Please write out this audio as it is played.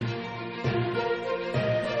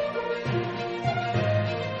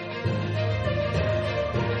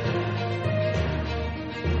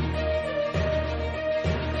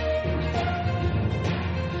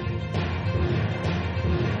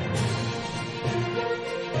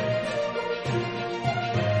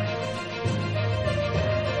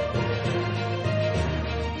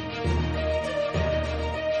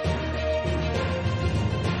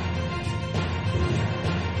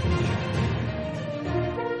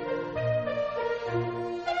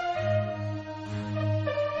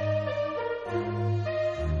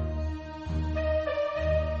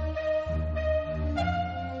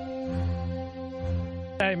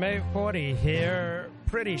Hey, May 40 here.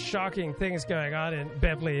 Pretty shocking things going on in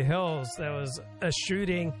Beverly Hills. There was a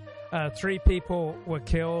shooting. 3 people were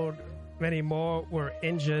killed. Many more were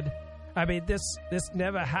injured. I mean, this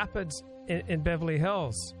never happens in Beverly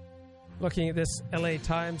Hills. Looking at this LA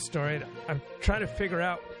Times story, I'm trying to figure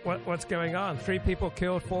out what's going on. 3 people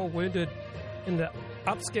killed, 4 wounded in the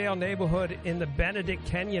upscale neighborhood in the Benedict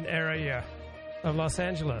Canyon area of Los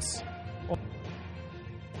Angeles.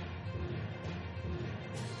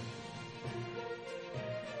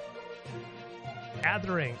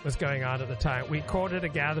 Gathering was going on at the time. We called it a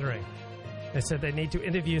gathering. They said they need to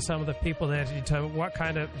interview some of the people there to determine what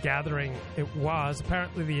kind of gathering it was.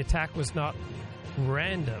 Apparently the attack was not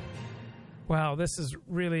random. Wow, this is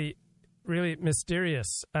really, really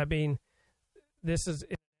mysterious. I mean, this is...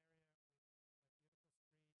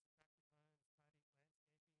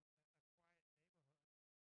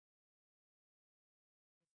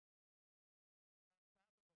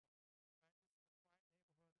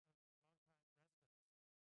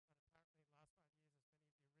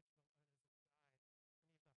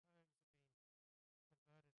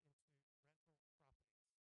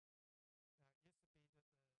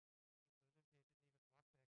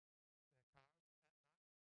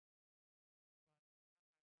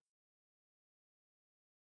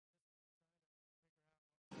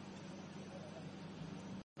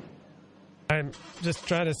 I'm just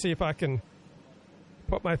trying to see if I can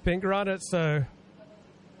put my finger on it. So,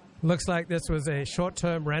 looks like this was a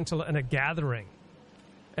short-term rental and a gathering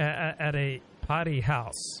at a party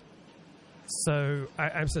house. So,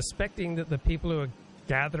 I'm suspecting that the people who are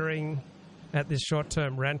gathering at this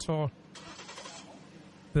short-term rental,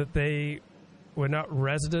 that they were not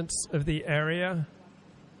residents of the area.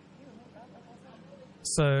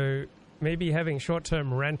 So, maybe having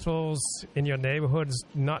short-term rentals in your neighborhood is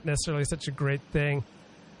not necessarily such a great thing.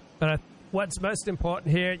 But what's most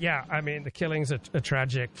important here, yeah, I mean, the killings are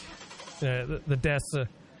tragic. The deaths are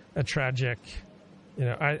tragic. You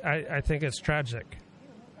know, I think it's tragic.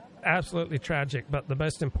 Absolutely tragic. But the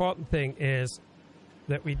most important thing is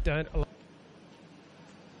that we don't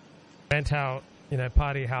rent out,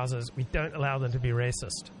 party houses. We don't allow them to be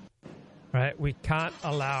racist, right? We can't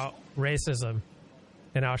allow racism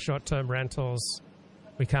in our short-term rentals.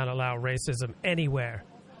 We can't allow racism anywhere.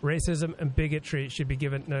 Racism and bigotry should be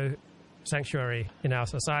given no sanctuary in our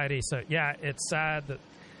society. So, yeah, it's sad that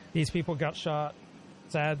these people got shot.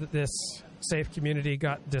 Sad that this safe community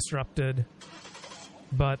got disrupted.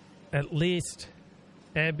 But at least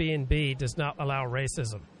Airbnb does not allow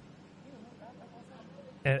racism.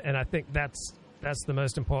 And I think that's the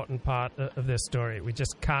most important part of this story. We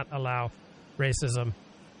just can't allow racism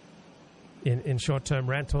in short-term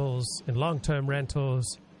rentals, in long-term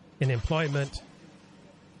rentals, in employment.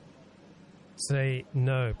 Say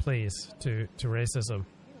no, please, to racism.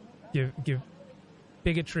 Give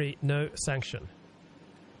bigotry no sanction.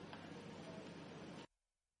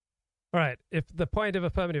 All right, if the point of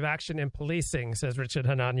affirmative action in policing, says Richard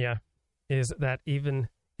Hanania, is that even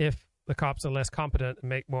if the cops are less competent and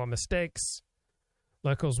make more mistakes,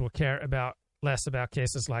 locals will care less about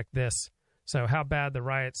cases like this. So how bad the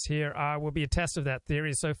riots here are will be a test of that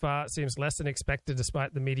theory. So far, it seems less than expected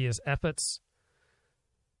despite the media's efforts.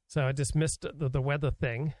 So I dismissed the weather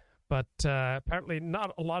thing, but apparently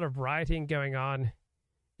not a lot of rioting going on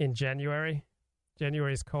in January.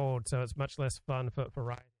 January is cold, so it's much less fun for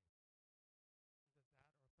rioting.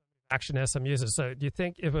 Action has some uses. So do you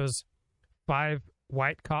think if it was 5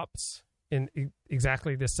 white cops in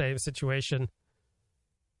exactly the same situation,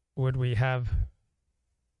 would we have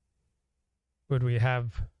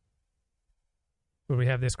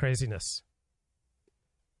this craziness?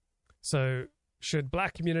 So should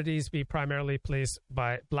black communities be primarily policed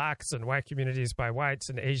by blacks and white communities by whites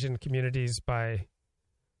and Asian communities by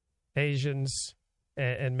Asians?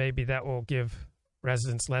 And maybe that will give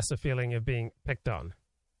residents less a feeling of being picked on.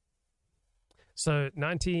 So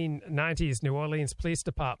 1990s New Orleans Police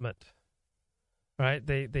Department, right?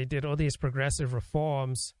 They did all these progressive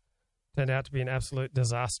reforms, turned out to be an absolute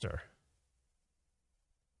disaster.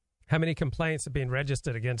 How many complaints have been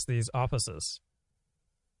registered against these officers?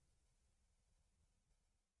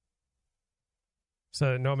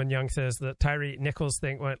 So Norman Young says that Tyree Nichols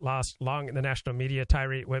thing won't last long in the national media.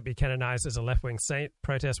 Tyree won't be canonized as a left-wing saint.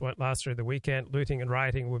 Protests won't last through the weekend. Looting and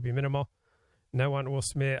rioting will be minimal. No one will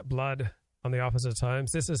smear blood on the officers'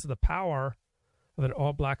 homes. This is the power of an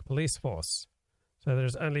all-black police force. So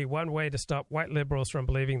there's only one way to stop white liberals from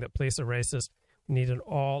believing that police are racist. We need an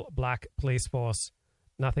all-black police force.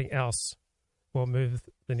 Nothing else will move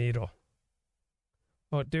the needle.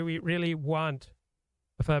 Or do we really want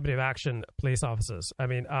affirmative action police officers? I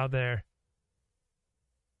mean, are there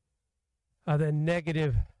are there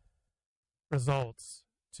negative results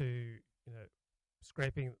to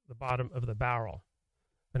scraping the bottom of the barrel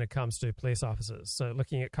when it comes to police officers? So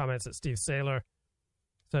looking at comments at Steve Saylor,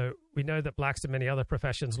 so we know that blacks in many other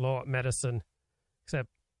professions, law, medicine,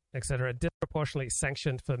 etc., are disproportionately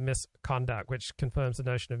sanctioned for misconduct, which confirms the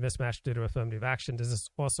notion of mismatch due to affirmative action. Does this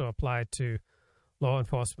also apply to law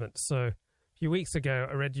enforcement? So a few weeks ago,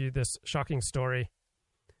 I read you this shocking story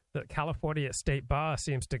that California State Bar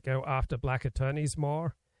seems to go after black attorneys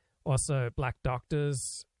more. Also, black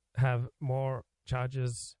doctors have more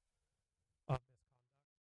charges of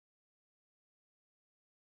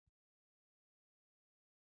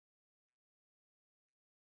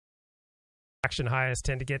action. Hires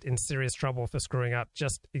tend to get in serious trouble for screwing up,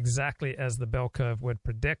 just exactly as the bell curve would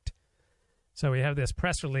predict. So we have this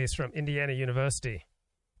press release from Indiana University.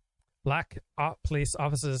 Black police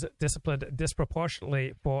officers disciplined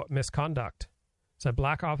disproportionately for misconduct. So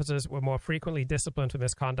black officers were more frequently disciplined for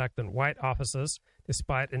misconduct than white officers,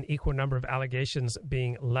 despite an equal number of allegations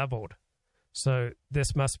being leveled. So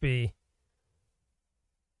this must be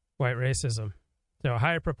white racism. So a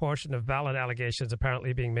higher proportion of valid allegations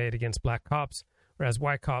apparently being made against black cops, whereas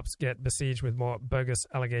white cops get besieged with more bogus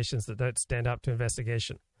allegations that don't stand up to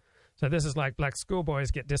investigation. So this is like black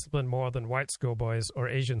schoolboys get disciplined more than white schoolboys or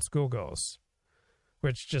Asian schoolgirls,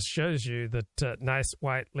 which just shows you that nice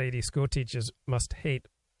white lady school teachers must hate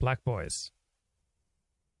black boys.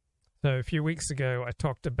 So a few weeks ago, I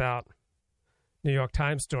talked about New York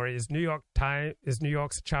Times story. Is New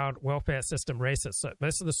York's child welfare system racist? So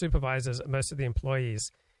most of the supervisors, most of the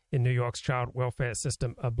employees in New York's child welfare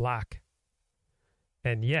system are black.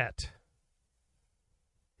 And yet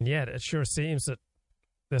it sure seems that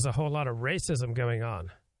there's a whole lot of racism going on.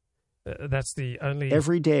 That's the only...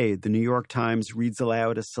 Every day, the New York Times reads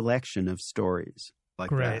aloud a selection of stories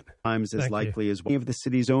like Great. that. Times as Thank likely you. as many of the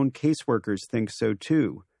city's own caseworkers think so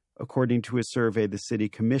too, according to a survey the city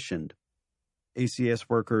commissioned. ACS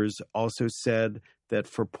workers also said that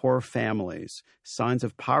for poor families, signs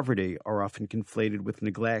of poverty are often conflated with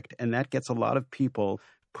neglect, and that gets a lot of people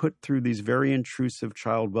put through these very intrusive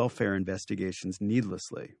child welfare investigations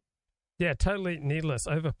needlessly. Yeah, totally needless,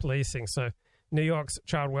 over-policing. So New York's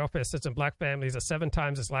child welfare system, black families are 7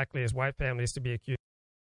 times as likely as white families to be accused.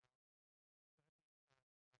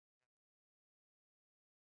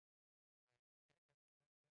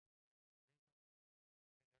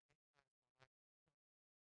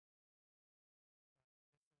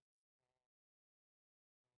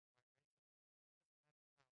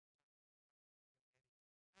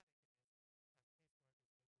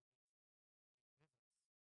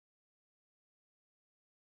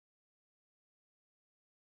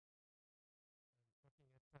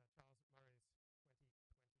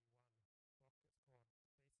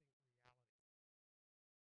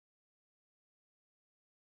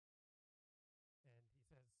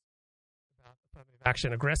 Affirmative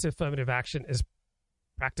action. Aggressive affirmative action is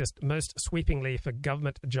practiced most sweepingly for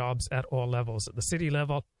government jobs at all levels. At the city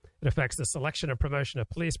level, it affects the selection and promotion of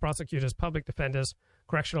police, prosecutors, public defenders,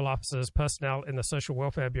 correctional officers, personnel in the social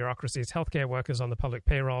welfare bureaucracies, healthcare workers on the public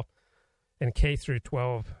payroll, and K through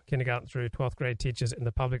 12, kindergarten through 12th grade teachers in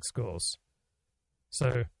the public schools.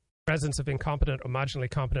 So presence of incompetent or marginally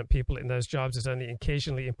competent people in those jobs is only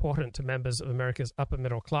occasionally important to members of America's upper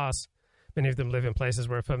middle class. Many of them live in places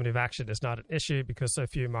where affirmative action is not an issue because so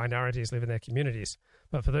few minorities live in their communities.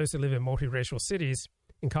 But for those who live in multiracial cities,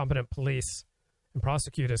 incompetent police and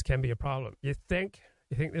prosecutors can be a problem. You think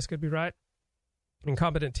this could be right?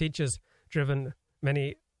 Incompetent teachers, driven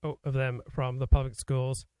many of them from the public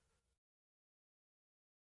schools.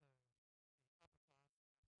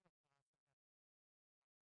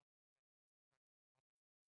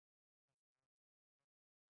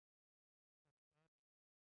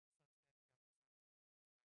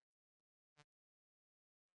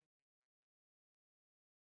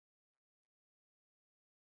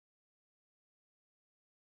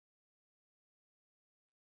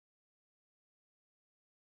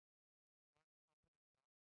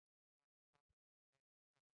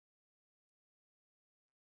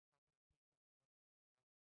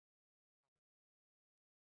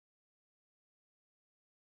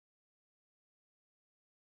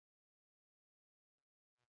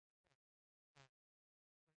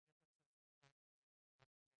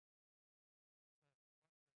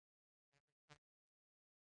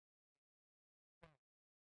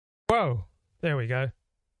 Whoa, there we go.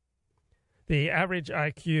 The average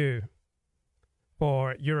IQ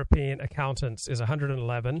for European accountants is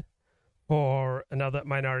 111. For another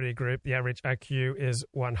minority group, the average IQ is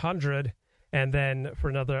 100. And then for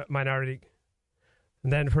another minority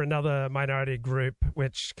And then for another minority group,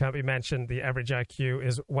 which can't be mentioned, the average IQ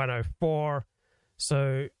is 104.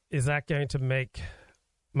 So is that going to make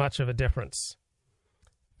much of a difference?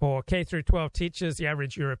 For K through 12 teachers, the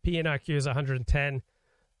average European IQ is 110.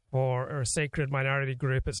 For a sacred minority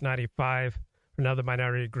group, it's 95. For another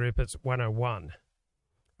minority group, it's 101.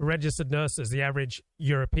 For registered nurses, the average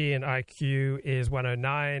European IQ is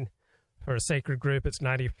 109. For a sacred group, it's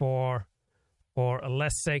 94. For a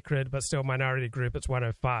less sacred but still minority group, it's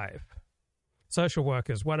 105. Social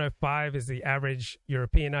workers, 105 is the average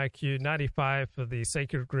European IQ, 95 for the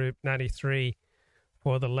sacred group, 93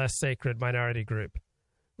 for the less sacred minority group.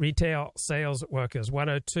 Retail sales workers,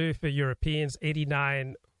 102 for Europeans,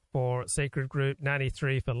 89 for sacred group,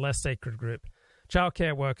 93 for less sacred group.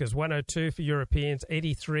 Childcare workers, 102 for Europeans,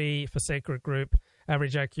 83 for sacred group,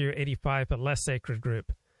 average IQ, 85 for less sacred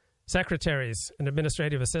group. Secretaries and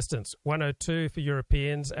administrative assistants, 102 for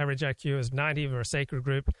Europeans, average IQ is 90 for a sacred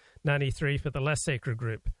group, 93 for the less sacred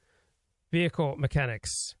group. Vehicle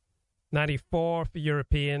mechanics, 94 for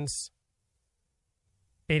Europeans,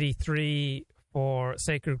 83 for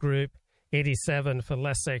sacred group, 87 for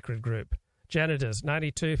less sacred group. Janitors,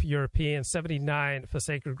 92 for Europeans, 79 for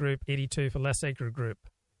sacred group, 82 for less sacred group.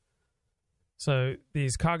 So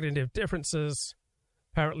these cognitive differences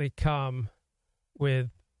apparently come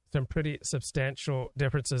with some pretty substantial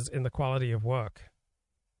differences in the quality of work.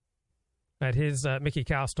 And here's Mickey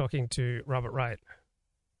Kaus talking to Robert Wright.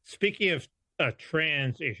 Speaking of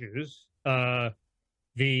trans issues, some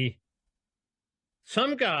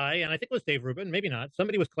guy, and I think it was Dave Rubin, maybe not,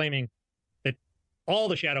 somebody was claiming that all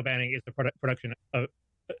the shadow banning is the product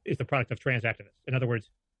of trans activists. In other words,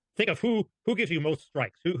 think of who gives you most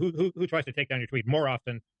strikes, who tries to take down your tweet more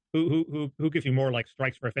often, who gives you more like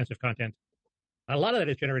strikes for offensive content. A lot of that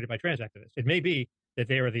is generated by trans activists. It may be that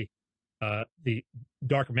they are the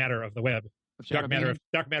dark matter of the web, dark matter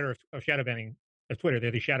of shadow banning of Twitter.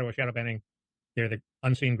 They're the shadow of shadow banning. They're the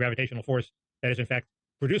unseen gravitational force that is in fact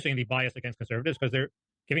producing the bias against conservatives because they're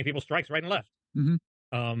giving people strikes right and left.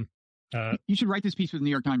 Mm-hmm. You should write this piece for the New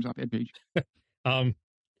York Times op-ed page. By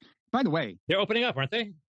the way, they're opening up, aren't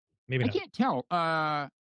they? Maybe not. I can't tell.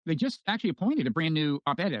 They just actually appointed a brand new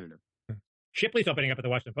op-ed editor. Shipley's opening up at the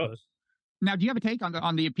Washington Post. Now, do you have a take on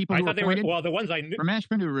the people who were appointed? Well, the ones I knew. Ramesh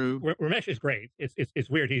Ponnuru. Ramesh is great. It's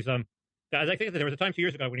weird. He's I think that there was a time 2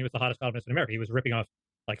 years ago when he was the hottest columnist in America. He was ripping off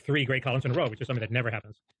like 3 great columns in a row, which is something that never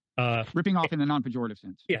happens. Ripping off in the non-pejorative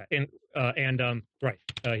sense. Yeah, right.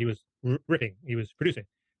 He was ripping. He was producing.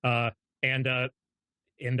 Roy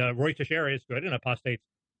Teixeira is good, an apostate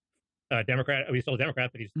Democrat. He's still a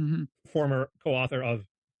Democrat, but he's former co-author of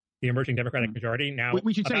the emerging Democratic majority. Now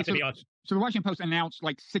we should say so. The Washington Post announced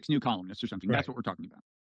like 6 new columnists or something. Right. That's what we're talking about.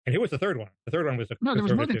 And who was the third one? The third one was no. There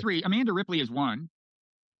was more than 3. Amanda Ripley is one.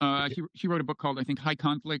 She wrote a book called I think High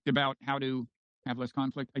Conflict about how to have less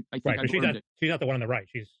conflict. I think right, but she's not the one on the right.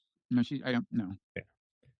 I don't know.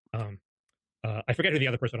 Yeah. I forget who the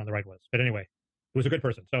other person on the right was, but anyway, it was a good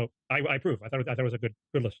person. So I approve. I thought it was a good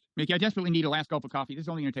list. Mickey, I desperately need a last gulp of coffee. This is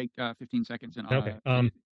only going to take 15 seconds. And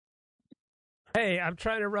okay. Hey, I'm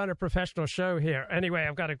trying to run a professional show here. Anyway,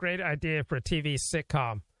 I've got a great idea for a TV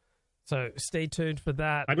sitcom. So stay tuned for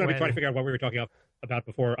that. I'm going to be trying to figure out what we were talking about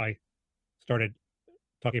before I started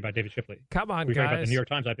talking about David Shipley. Come on, we guys. Talking about the New York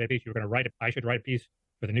Times op-ed piece. You were going to write it. I should write a piece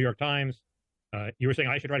for the New York Times. You were saying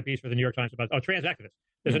I should write a piece for the New York Times about trans activists.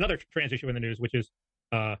 There's another trans issue in the news, which is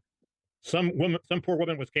some poor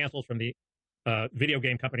woman was canceled from the video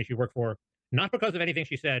game company she worked for, not because of anything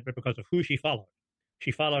she said, but because of who she followed.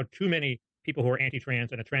 She followed too many people who are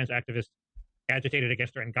anti-trans, and a trans activist agitated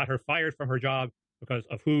against her and got her fired from her job because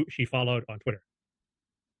of who she followed on Twitter.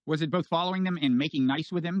 Was it both following them and making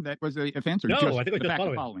nice with them that was the offense? Or no, just I think it was the just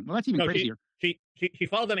fact following. Well, that's even crazier. She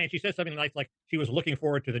followed them, and she said something like she was looking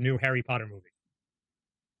forward to the new Harry Potter movie,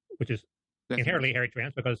 which is inherently Harry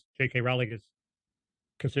trans because J.K. Rowling is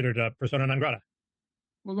considered a persona non grata.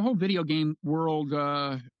 Well, the whole video game world,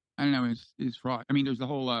 I don't know, is fraught. I mean, there's the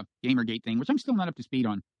whole Gamergate thing, which I'm still not up to speed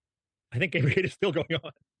on. I think Gamergate is still going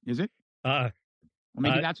on. Is it? Well,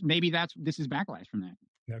 maybe this is backlash from that.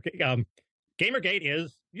 Okay. Gamergate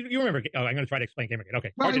is you remember? Oh, I'm going to try to explain Gamergate.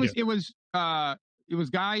 Okay. Well, it was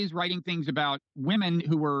guys writing things about women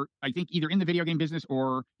who were, I think, either in the video game business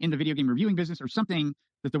or in the video game reviewing business or something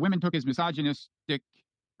that the women took as misogynistic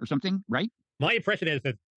or something, right? My impression is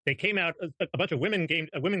that they came out a bunch of a women game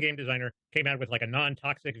designer came out with like a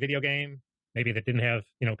non-toxic video game, maybe that didn't have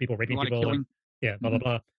people raping people. Yeah, blah, blah,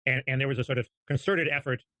 blah. And there was a sort of concerted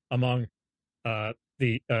effort among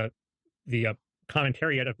the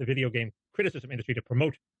commentariat of the video game criticism industry to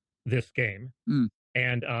promote this game.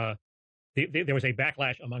 And there was a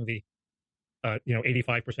backlash among the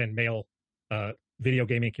 85% male video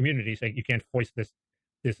gaming community saying you can't foist this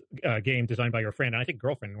game designed by your friend, and I think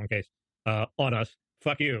girlfriend in one case, on us.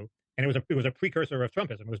 Fuck you. And it was a precursor of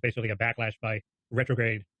Trumpism. It was basically a backlash by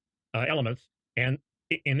retrograde elements, and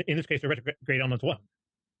in this case, the retrograde elements won.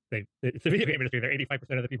 It's the video game industry. They're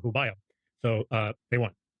 85% of the people who buy them, so they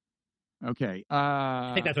won. Okay.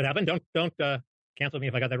 I think that's what happened. Don't cancel me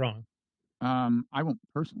if I got that wrong. I won't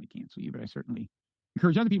personally cancel you, but I certainly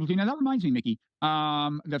encourage other people to. Now, that reminds me, Mickey,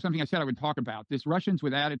 that's something I said I would talk about. This Russians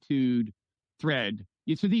with Attitude thread.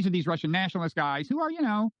 So these are these Russian nationalist guys who are,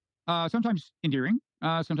 sometimes endearing,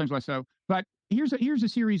 sometimes less so. But here's a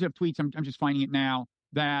series of tweets. I'm just finding it now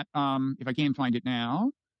that, if I can find it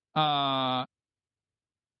now,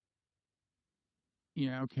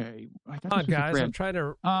 yeah, okay. Guys, I'm trying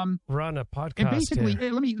to run a podcast. And basically,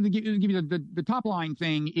 here. Let me give you the top line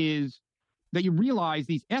thing is that you realize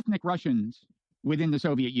these ethnic Russians within the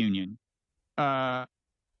Soviet Union some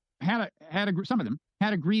of them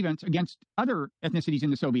had a grievance against other ethnicities in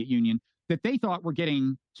the Soviet Union that they thought were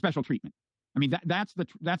getting special treatment. I mean, that's the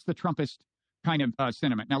Trumpist kind of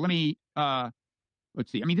sentiment. Now, let me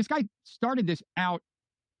let's see. I mean, this guy started this out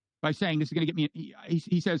by saying this is going to get me.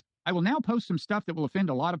 He says, I will now post some stuff that will offend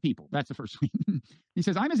a lot of people. That's the first tweet. He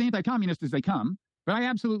says, I'm as anti-communist as they come, but I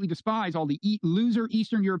absolutely despise all the loser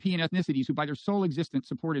Eastern European ethnicities who by their sole existence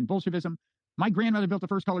supported Bolshevism. My grandmother built the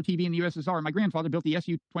first color TV in the USSR. My grandfather built the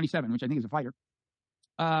Su-27, which I think is a fighter.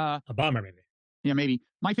 A bomber, maybe. Yeah, maybe.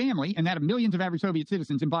 My family, and that of millions of average Soviet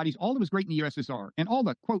citizens, embodies all that was great in the USSR. And all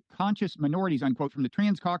the, quote, conscious minorities, unquote, from the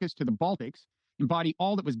Transcaucasus to the Baltics, embody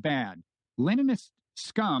all that was bad. Leninist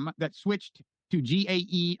scum that switched to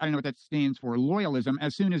GAE, I don't know what that stands for, loyalism,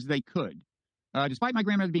 as soon as they could. Despite my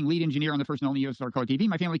grandmother being lead engineer on the first and only USSR color TV,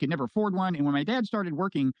 my family could never afford one. And when my dad started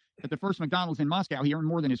working at the first McDonald's in Moscow, he earned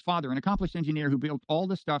more than his father, an accomplished engineer who built all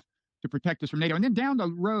the stuff to protect us from NATO. And then down the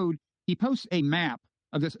road, he posts a map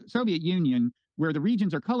of the Soviet Union where the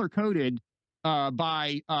regions are color-coded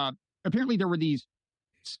by, apparently there were these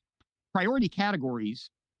priority categories.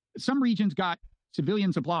 Some regions got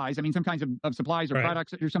civilian supplies, I mean, some kinds of supplies or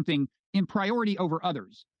products or something in priority over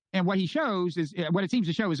others. And what he shows is, what it seems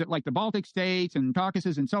to show is that like the Baltic states and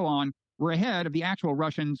Caucasus and so on were ahead of the actual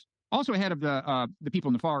Russians, also ahead of the people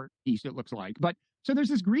in the Far East, it looks like. But so there's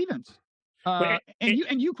this grievance. And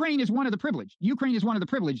Ukraine is one of the privileged. Ukraine is one of the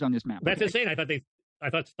privileged on this map. That's insane. I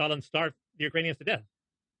thought Stalin starved the Ukrainians to death.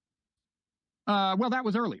 Well, that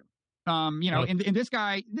was earlier. And this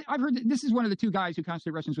guy, I've heard this is one of the two guys who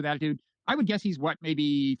constitute Russians with Attitude. I would guess he's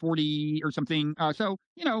maybe 40 or something. So,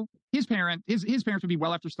 his parents would be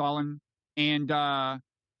well after Stalin. And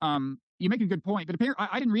you make a good point. But apparently,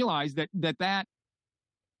 I didn't realize that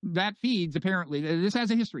feeds, apparently, this has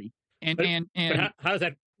a history. But how is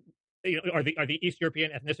that? Are the East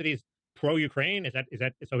European ethnicities pro-Ukraine? Is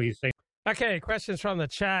that so he's saying? Okay, questions from the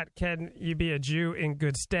chat. Can you be a Jew in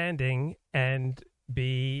good standing and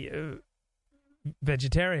be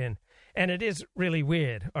vegetarian? And it is really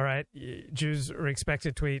weird, all right? Jews are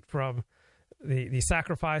expected to eat from the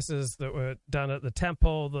sacrifices that were done at the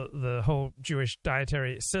temple, the whole Jewish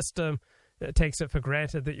dietary system takes it for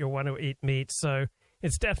granted that you'll want to eat meat. So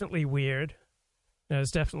it's definitely weird.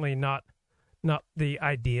 It's definitely not the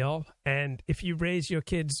ideal. And if you raise your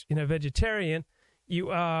kids, vegetarian,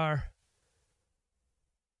 you're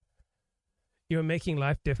making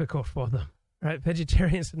life difficult for them, right?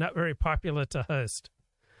 Vegetarians are not very popular to host.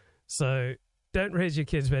 So don't raise your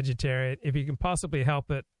kids vegetarian. If you can possibly help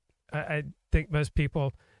it, I think most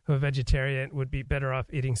people who are vegetarian would be better off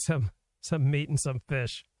eating some meat and some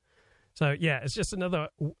fish. So, yeah, it's just another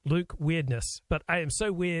Luke weirdness. But I am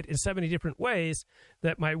so weird in so many different ways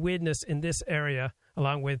that my weirdness in this area,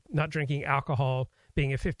 along with not drinking alcohol,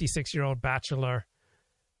 being a 56-year-old bachelor,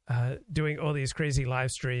 doing all these crazy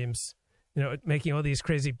live streams, making all these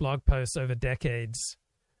crazy blog posts over decades,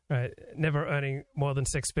 right? Never earning more than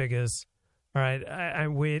six figures. All right.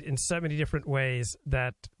 I'm weird in so many different ways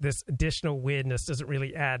that this additional weirdness doesn't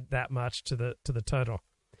really add that much to the total.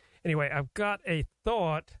 Anyway, I've got a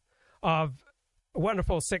thought of a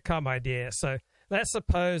wonderful sitcom idea. So let's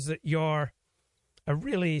suppose that you're a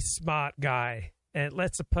really smart guy, and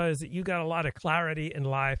let's suppose that you got a lot of clarity in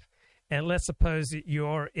life, and let's suppose that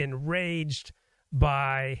you're enraged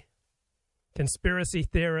by conspiracy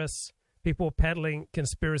theorists, people peddling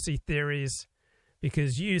conspiracy theories,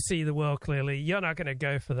 because you see the world clearly. You're not going to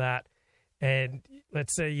go for that. And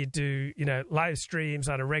let's say you do, live streams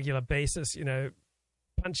on a regular basis,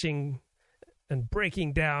 punching and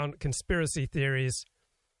breaking down conspiracy theories.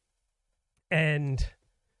 And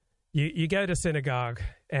you go to synagogue,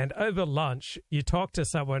 and over lunch, you talk to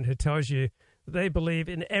someone who tells you They believe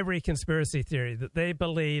in every conspiracy theory, that they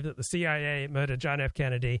believe that the CIA murdered John F.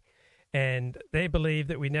 Kennedy, and they believe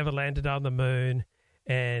that we never landed on the moon,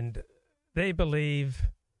 and they believe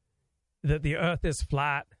that the Earth is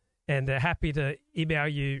flat, and they're happy to email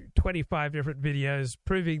you 25 different videos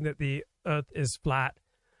proving that the Earth is flat.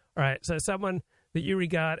 All right, so someone that you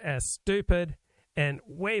regard as stupid and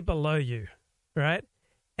way below you, right?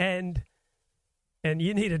 And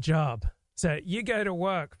you need a job. So you go to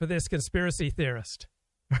work for this conspiracy theorist,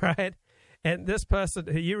 right? And this person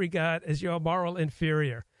who you regard as your moral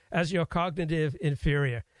inferior, as your cognitive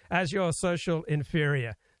inferior, as your social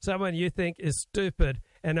inferior, someone you think is stupid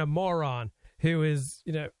and a moron who is,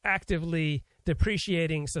 actively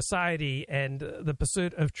depreciating society and the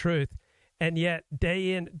pursuit of truth. And yet,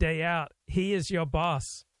 day in, day out, he is your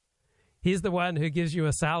boss. He's the one who gives you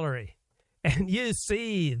a salary. And you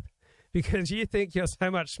seethe because you think you're so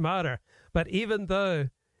much smarter. But even though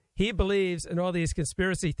he believes in all these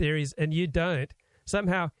conspiracy theories and you don't,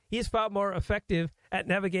 somehow he's far more effective at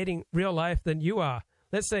navigating real life than you are.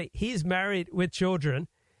 Let's say he's married with children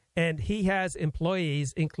and he has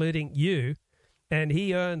employees, including you, and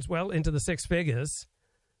he earns well into the six figures.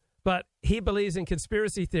 But he believes in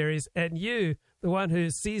conspiracy theories, and you, the one who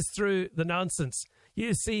sees through the nonsense,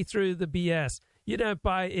 you see through the BS. You don't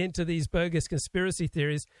buy into these bogus conspiracy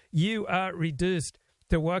theories. You are reduced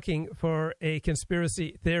to working for a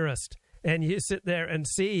conspiracy theorist, and you sit there and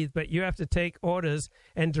seethe, but you have to take orders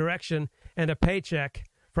and direction and a paycheck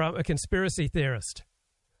from a conspiracy theorist.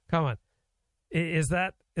 Come on. Is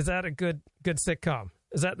that a good sitcom?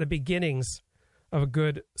 Is that the beginnings of a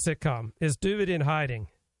good sitcom? Is David in hiding?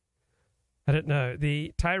 I don't know.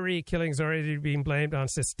 The Tyree killings are already being blamed on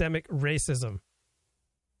systemic racism.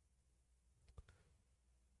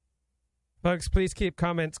 Folks, please keep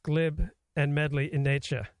comments glib and medley in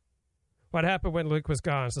nature. What happened when Luke was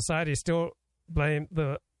gone? Society still blamed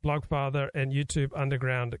the Blogfather and YouTube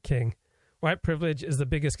Underground king. White privilege is the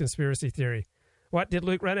biggest conspiracy theory. What, did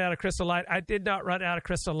Luke run out of Crystal Light? I did not run out of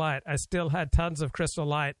Crystal Light. I still had tons of Crystal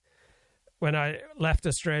Light when I left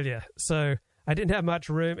Australia. So I didn't have much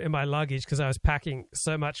room in my luggage because I was packing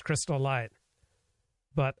so much Crystal Light.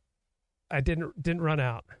 But I didn't run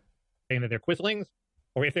out. Saying that they're quislings,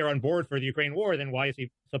 or if they're on board for the Ukraine war, then why is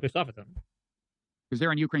he so pissed off at them? Because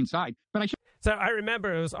they're on Ukraine's side. But So I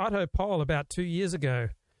remember it was Otto Pohl about 2 years ago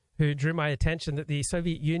who drew my attention that the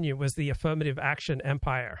Soviet Union was the affirmative action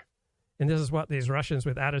empire. And this is what these Russians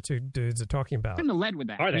with attitude dudes are talking about. Couldn't have led with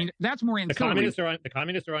that. Are they? I mean, that's more ancillary. The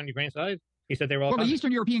communists are on Ukraine's side? He said they were all the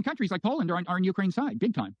Eastern European countries like Poland are on Ukraine's side,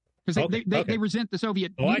 big time. Because they resent the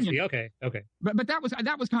Soviet Union. I see. Okay. But that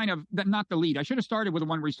was kind of not the lead. I should have started with the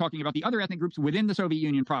one where he's talking about the other ethnic groups within the Soviet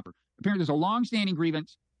Union proper. Apparently there's a long-standing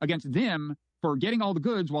grievance against them for getting all the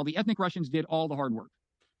goods while the ethnic Russians did all the hard work.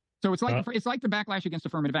 So it's like the backlash against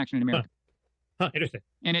affirmative action in America. Interesting.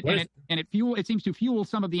 And it seems to fuel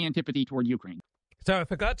some of the antipathy toward Ukraine. So I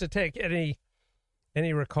forgot to take any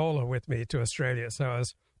Ricola with me to Australia. So I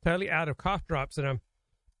was totally out of cough drops, and I'm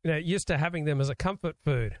used to having them as a comfort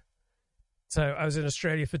food. So I was in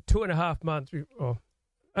Australia for 2.5 months, or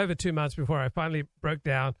over 2 months before I finally broke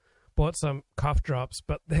down, bought some cough drops,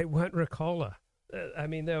 but they weren't Ricola. I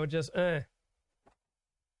mean, they were just, Here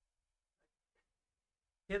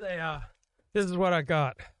they are. This is what I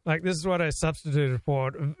got. This is what I substituted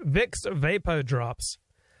for. Vicks Vapo Drops.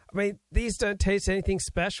 I mean, these don't taste anything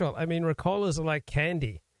special. I mean, Ricolas are like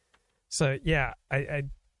candy. So, yeah, I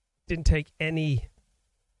didn't take any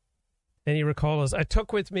Ricolas. I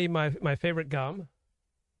took with me my favorite gum.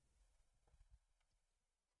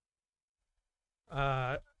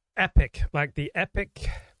 Epic, like the Epic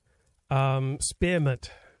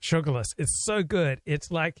Spearmint Sugarless. It's so good. It's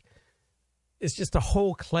just a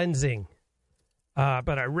whole cleansing.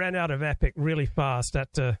 But I ran out of Epic really fast.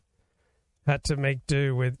 Had to make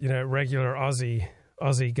do with regular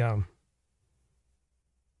Aussie gum.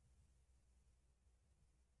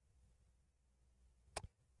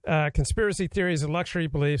 Conspiracy theories are luxury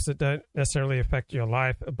beliefs that don't necessarily affect your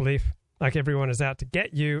life. A belief like everyone is out to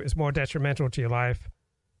get you is more detrimental to your life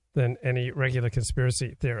than any regular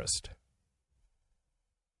conspiracy theorist.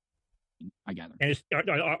 I gather. And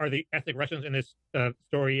are the ethnic Russians in this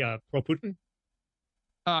story pro-Putin?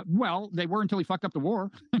 Well, they were until he fucked up the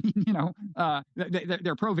war.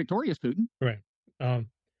 They're pro-victorious Putin. Right.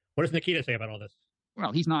 What does Nikita say about all this?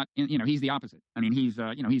 Well, he's not. He's the opposite. I mean, he's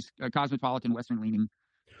a cosmopolitan, Western-leaning.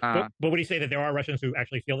 But would he say that there are Russians who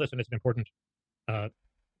actually feel this, and it's an important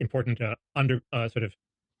sort of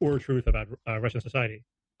core truth about Russian society?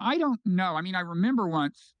 I don't know. I mean, I remember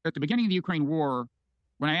once at the beginning of the Ukraine war,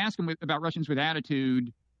 when I asked him about Russians with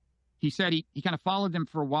attitude, he said he kind of followed them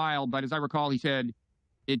for a while, but as I recall, he said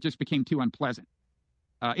it just became too unpleasant.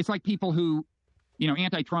 It's like people who,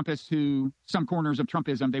 anti-Trumpists who some corners of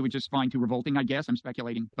Trumpism they would just find too revolting. I guess I'm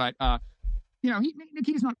speculating, but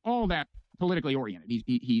he's not all that politically oriented.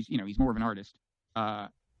 He's more of an artist,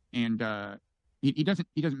 and he doesn't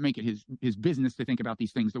make it his business to think about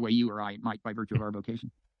these things the way you or I might by virtue of our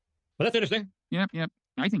vocation. Well, that's interesting. Yep,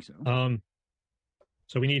 I think so.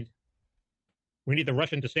 So we need the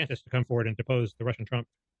Russian DeSantis to come forward and depose the Russian Trump.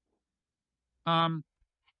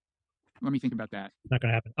 Let me think about that. It's not going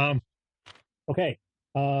to happen. Okay.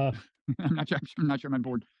 I'm not sure I'm on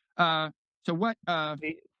board. So what?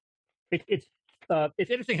 It's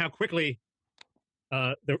interesting how quickly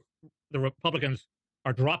the Republicans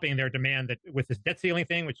are dropping their demand that with this debt ceiling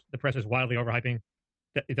thing, which the press is wildly overhyping,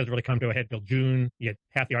 that it doesn't really come to a head till June. Yet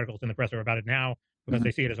half the articles in the press are about it now because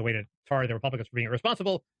they see it as a way to tar the Republicans for being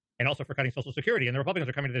irresponsible and also for cutting Social Security. And the Republicans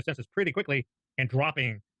are coming to their senses pretty quickly and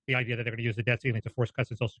dropping the idea that they're going to use the debt ceiling to force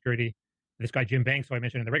cuts in Social Security. This guy Jim Banks, who I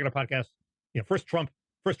mentioned in the regular podcast, first Trump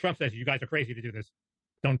says you guys are crazy to do this.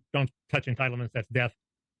 Don't touch entitlements. That's death.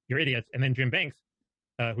 You're idiots. And then Jim Banks,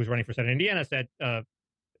 who's running for Senate in Indiana, said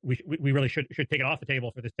we really should take it off the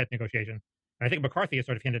table for this debt negotiation. And I think McCarthy has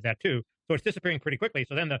sort of hinted that too. So it's disappearing pretty quickly.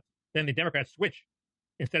 So then the Democrats switch.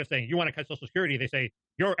 Instead of saying you want to cut Social Security, they say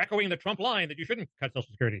you're echoing the Trump line that you shouldn't cut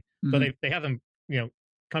Social Security. So they have them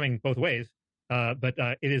coming both ways. But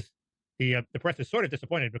it is the press is sort of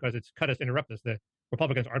disappointed because it's cut us, interrupt us. The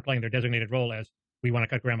Republicans aren't playing their designated role as we want to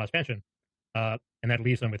cut grandma's pension, and that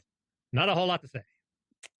leaves them with not a whole lot to say.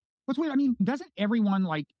 What's weird? I mean, doesn't everyone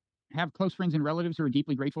have close friends and relatives who are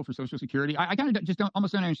deeply grateful for Social Security? I kind of just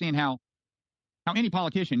almost don't understand how any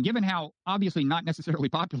politician, given how obviously not necessarily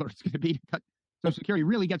popular it's going to be to cut Social Security,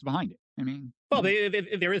 really gets behind it. I mean, well,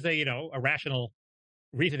 there is a rational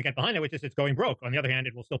reason to get behind it, which is it's going broke. On the other hand,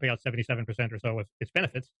 it will still pay out 77% or so of its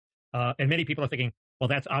benefits. And many people are thinking, well,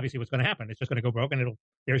 that's obviously what's going to happen. It's just going to go broke, and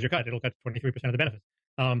there's your cut. It'll cut 23% of the benefits.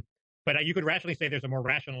 But you could rationally say there's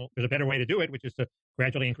a better way to do it, which is to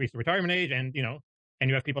gradually increase the retirement age. And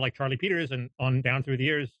you have people like Charlie Peters and on down through the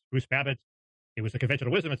years, Bruce Babbitt. It was the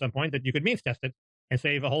conventional wisdom at some point that you could means test it and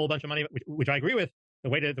save a whole bunch of money, which I agree with. The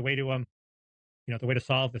way to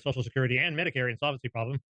solve the Social Security and Medicare insolvency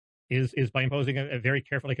problem is by imposing a very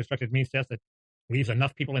carefully constructed means test that leaves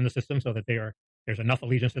enough people in the system so that there's enough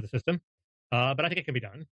allegiance to the system. But I think it can be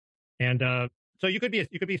done. And so you could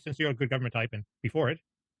be sincere, good government type and be for it.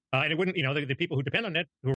 And it wouldn't, the people who depend on it.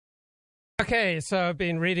 Okay, so I've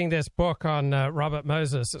been reading this book on Robert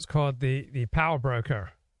Moses. It's called The Power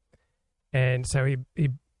Broker. And so he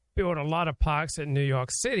built a lot of parks in New York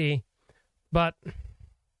City, but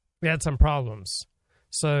we had some problems.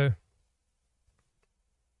 So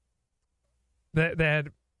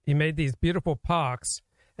he made these beautiful parks,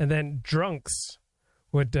 and then drunks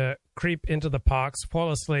would creep into the parks, fall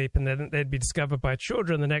asleep, and then they'd be discovered by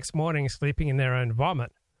children the next morning sleeping in their own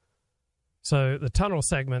vomit. So the tunnel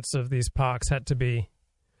segments of these parks had to be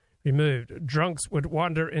removed. Drunks would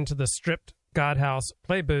wander into the stripped guardhouse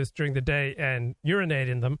play booths during the day and urinate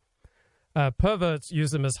in them. Perverts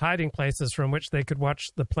used them as hiding places from which they could watch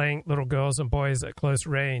the playing little girls and boys at close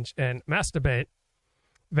range and masturbate.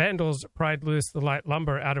 Vandals pried loose the light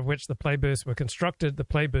lumber out of which the play booths were constructed. The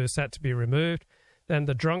play booths had to be removed. Then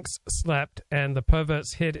the drunks slept, and the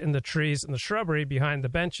perverts hid in the trees and the shrubbery behind the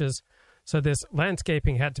benches, so this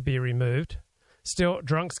landscaping had to be removed. Still,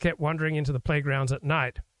 drunks kept wandering into the playgrounds at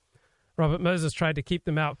night. Robert Moses tried to keep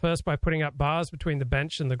them out first by putting up bars between the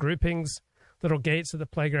bench and the groupings, little gates at the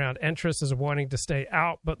playground entrance as a warning to stay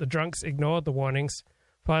out, but the drunks ignored the warnings.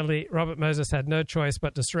 Finally, Robert Moses had no choice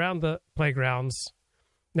but to surround the playgrounds,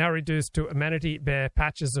 now reduced to amenity-bare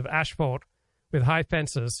patches of asphalt with high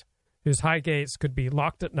fences, whose high gates could be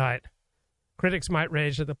locked at night. Critics might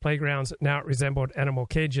rage that the playgrounds now resembled animal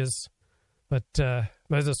cages, but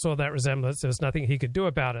Moses saw that resemblance. There was nothing he could do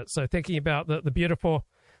about it. So thinking about the beautiful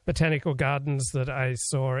botanical gardens that I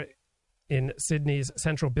saw in Sydney's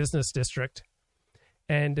central business district,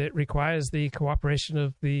 and it requires the cooperation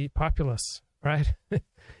of the populace, right?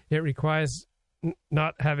 It requires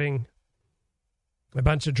not having a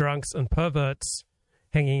bunch of drunks and perverts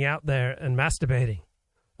hanging out there and masturbating.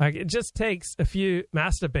 Like, it just takes a few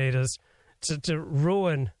masturbators to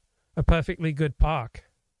ruin a perfectly good park.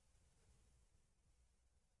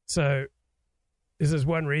 So this is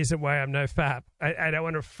one reason why I'm no fap. I don't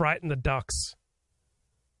want to frighten the ducks.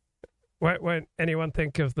 Won't anyone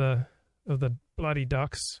think of the bloody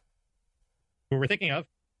ducks? Who we're thinking of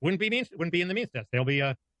wouldn't be in the means test. They'll be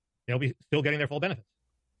still getting their full benefits.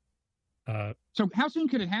 So how soon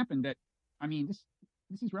could it happen that? I mean,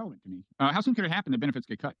 this is relevant to me. How soon could it happen that benefits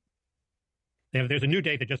get cut? There's a new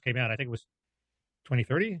date that just came out. I think it was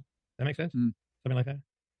 2030. That makes sense? Something like that.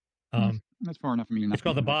 That's far enough for me. It's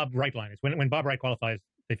called the Bob Wright line. It's when Bob Wright qualifies,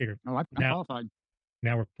 they figure, I'm qualified.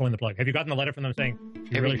 Now we're pulling the plug. Have you gotten the letter from them saying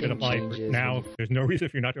you really should apply now? There's no reason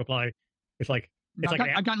for you not to apply. It's like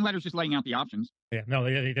I've gotten letters just laying out the options. Yeah, no,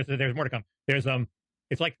 there's more to come. There's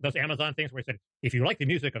it's like those Amazon things where it said, if you like the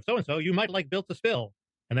music of so and so, you might like Built to Spill,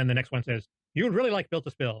 and then the next one says, you would really like Built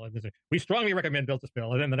to Spill, and we strongly recommend Built to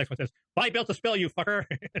Spill, and then the next one says, buy Built to Spill, you fucker.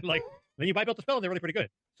 Like then you buy Built to Spill, and they're really pretty good.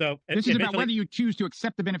 So this is about whether you choose to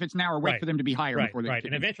accept the benefits now or wait for them to be higher before they. Right,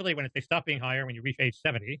 and eventually when they stop being higher, when you reach age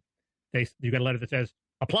 70, you get a letter that says,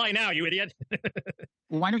 apply now, you idiot.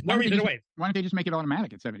 Well, why don't they just make it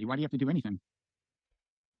automatic at 70? Why do you have to do anything?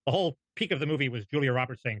 The whole peak of the movie was Julia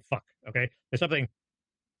Roberts saying fuck, okay? There's something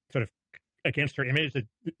sort of against her image that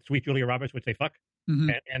sweet Julia Roberts would say fuck,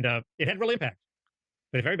 and it had real impact.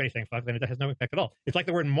 But if everybody's saying fuck, then it has no impact at all. It's like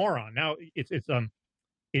the word moron. Now,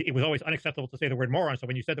 it was always unacceptable to say the word moron, so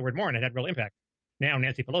when you said the word moron, it had real impact. Now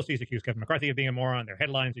Nancy Pelosi's accused Kevin McCarthy of being a moron. Their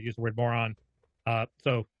headlines that use the word moron.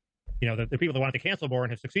 So, the people that wanted to cancel moron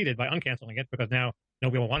have succeeded by uncanceling it because now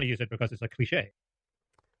nobody will want to use it because it's a cliche.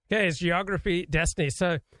 Okay, it's Geography Destiny.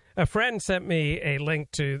 So a friend sent me a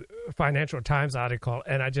link to a Financial Times article,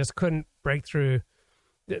 and I just couldn't break through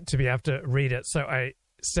to be able to read it. So I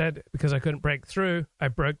said, because I couldn't break through, I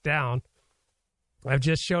broke down. I've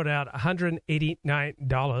just shelled out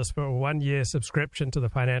 $189 for a 1-year subscription to the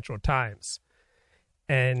Financial Times.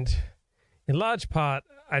 And in large part,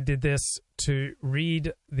 I did this to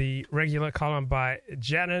read the regular column by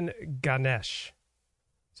Janan Ganesh.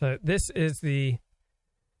 So this is the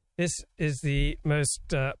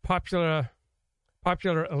most popular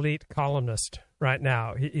elite columnist right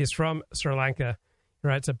now. He's from Sri Lanka. He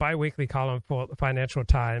writes a bi-weekly column for the Financial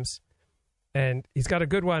Times. And he's got a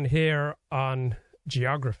good one here on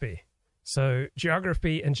geography. So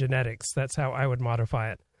geography and genetics, that's how I would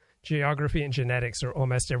modify it. Geography and genetics are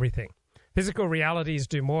almost everything. Physical realities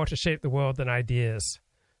do more to shape the world than ideas,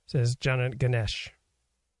 says Janan Ganesh.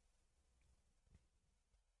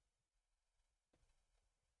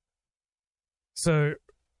 So,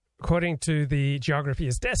 according to the Geography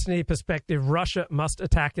is Destiny perspective, Russia must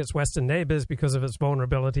attack its Western neighbors because of its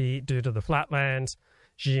vulnerability due to the flatlands.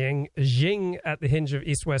 Xing at the hinge of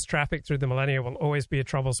east-west traffic through the millennia will always be a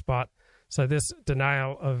trouble spot. So this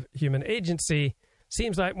denial of human agency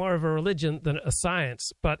seems like more of a religion than a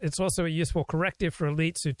science, but it's also a useful corrective for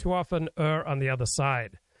elites who too often err on the other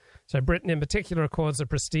side. So Britain in particular accords a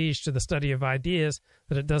prestige to the study of ideas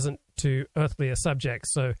that it doesn't to earthlier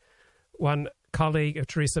subjects. So one colleague of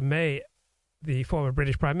Theresa May, the former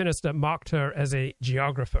British Prime Minister, mocked her as a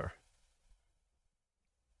geographer.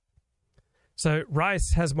 So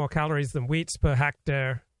rice has more calories than wheat per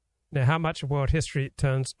hectare. Now, how much of world history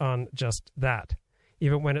turns on just that?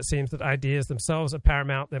 Even when it seems that ideas themselves are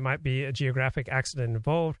paramount, there might be a geographic accident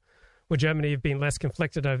involved. Would Germany have been less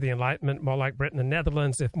conflicted over the Enlightenment, more like Britain and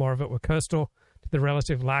Netherlands, if more of it were coastal? Did the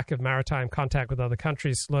relative lack of maritime contact with other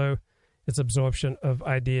countries slow its absorption of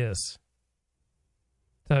ideas?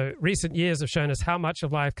 So recent years have shown us how much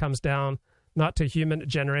of life comes down not to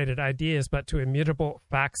human-generated ideas, but to immutable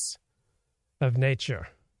facts of nature.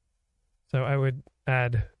 So I would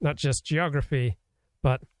add not just geography,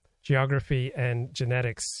 but geography and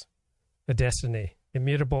genetics, a destiny,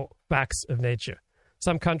 immutable facts of nature.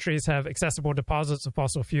 Some countries have accessible deposits of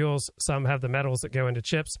fossil fuels. Some have the metals that go into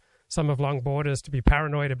chips. Some have long borders to be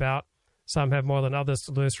paranoid about. Some have more than others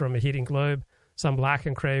to lose from a heating globe. Some lack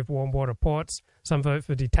and crave warm water ports. Some vote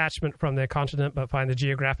for detachment from their continent but find the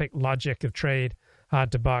geographic logic of trade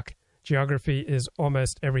hard to buck. Geography is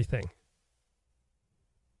almost everything.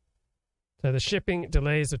 So the shipping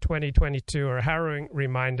delays of 2022 are a harrowing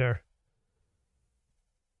reminder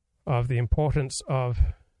of the importance of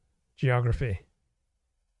geography.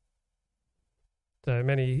 So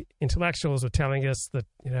many intellectuals are telling us that,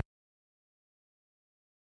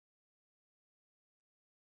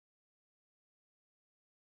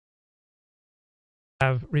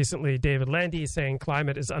 have recently David Landy saying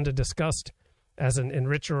climate is under-discussed as an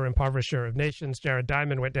enricher or impoverisher of nations. Jared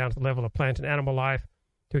Diamond went down to the level of plant and animal life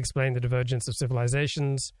to explain the divergence of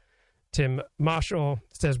civilizations. Tim Marshall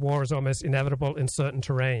says war is almost inevitable in certain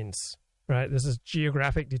terrains. Right? This is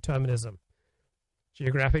geographic determinism.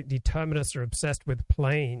 Geographic determinists are obsessed with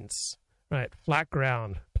plains. Right? Flat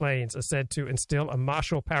ground plains are said to instill a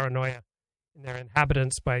martial paranoia in their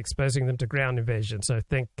inhabitants by exposing them to ground invasion. So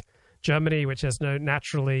think Germany, which has no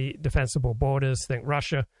naturally defensible borders. Think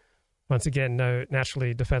Russia, once again, no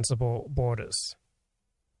naturally defensible borders.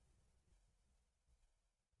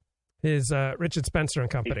 Here's Richard Spencer and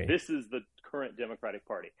Company. This is the current Democratic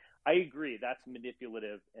Party. I agree that's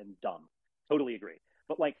manipulative and dumb. Totally agree.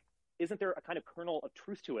 But like, isn't there a kind of kernel of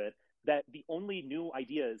truth to it that the only new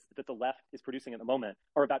ideas that the left is producing at the moment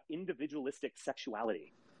are about individualistic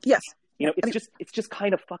sexuality? Yes. You know, it's just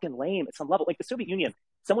kind of fucking lame at some level. Like the Soviet Union,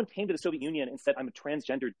 someone came to the Soviet Union and said, I'm a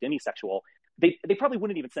transgender demisexual. They probably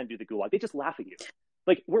wouldn't even send you to the gulag. They just laugh at you.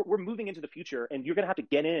 Like we're moving into the future and you're going to have to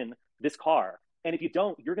get in this car. And if you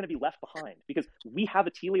don't, you're going to be left behind because we have a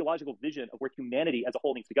teleological vision of where humanity as a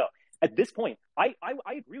whole needs to go. At this point, I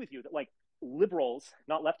agree with you that like liberals,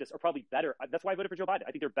 not leftists, are probably better. That's why I voted for Joe Biden.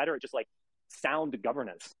 I think they're better at just like sound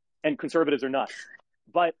governance, and conservatives are not.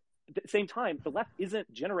 But at the same time, the left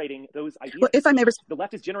isn't generating those ideas. Well, if I may, the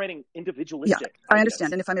left is generating individualistic. Yeah, I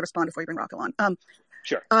understand. And if I may respond before you bring Rocco on,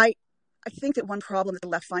 sure. I think that one problem that the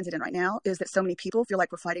left finds it in right now is that so many people feel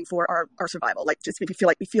like we're fighting for our survival. Like just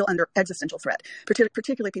we feel under existential threat,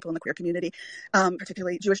 particularly people in the queer community,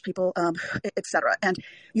 particularly Jewish people, et cetera. And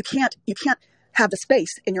you can't have the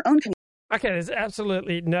space in your own community. Okay, there's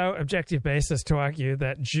absolutely no objective basis to argue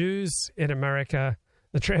that Jews in America,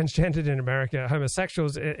 the transgendered in America,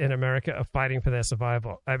 homosexuals in America are fighting for their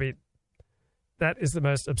survival. I mean, that is the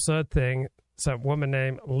most absurd thing. Some woman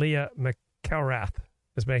named Leah McElrath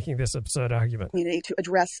is making this absurd argument. Community to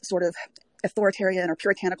address sort of authoritarian or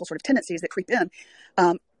puritanical sort of tendencies that creep in.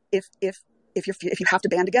 If you have to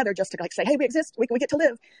band together just to like say, hey, we exist, we get to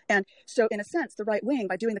live. And so in a sense, the right wing,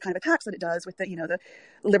 by doing the kind of attacks that it does with the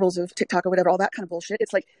liberals of TikTok or whatever, all that kind of bullshit,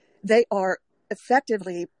 it's like they are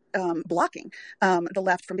effectively blocking the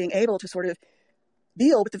left from being able to sort of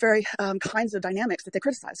deal with the very kinds of dynamics that they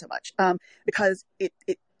criticize so much, because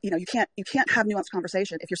you can't have nuanced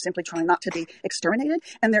conversation if you're simply trying not to be exterminated.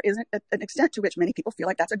 And there isn't an extent to which many people feel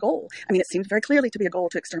like that's a goal. I mean, it seems very clearly to be a goal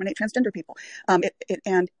to exterminate transgender people. And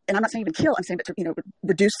I'm not saying even kill. I'm saying that to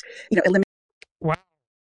reduce, eliminate. Wow.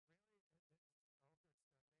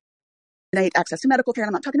 Access to medical care. And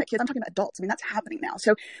I'm not talking about kids. I'm talking about adults. I mean, that's happening now.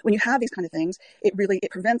 So when you have these kind of things, it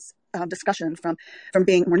prevents discussion from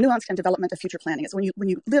being more nuanced and development of future planning. It's when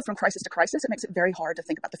you live from crisis to crisis, it makes it very hard to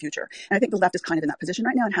think about the future. And I think the left is kind of in that position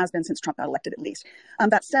right now and has been since Trump got elected, at least.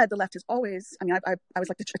 That said, the left is always, I mean, I was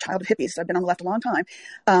like a child of hippies. So I've been on the left a long time.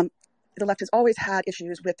 The left has always had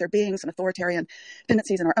issues with there being some authoritarian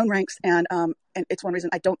tendencies in our own ranks. And it's one reason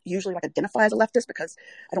I don't usually identify as a leftist, because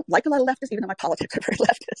I don't like a lot of leftists, even though my politics are very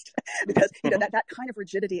leftist, because, that kind of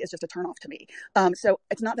rigidity is just a turnoff to me. So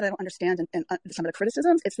it's not that I don't understand and some of the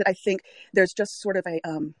criticisms. It's that I think there's just sort of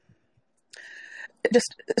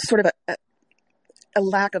a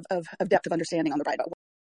lack of depth of understanding on the right.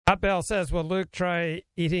 Bell says, will Luke try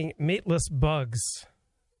eating meatless bugs?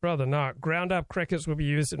 Rather not. Ground up crickets will be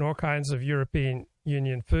used in all kinds of European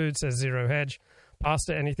Union food, says Zero Hedge.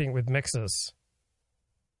 Pasta, anything with mixes.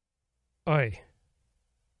 Oi.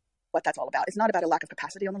 What that's all about. It's not about a lack of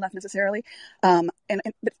capacity on the left necessarily. But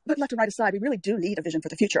put left and right aside, we really do need a vision for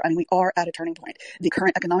the future. I mean, we are at a turning point. The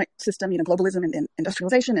current economic system, globalism and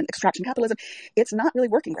industrialization and extraction capitalism, it's not really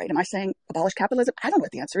working great. Am I saying abolish capitalism? I don't know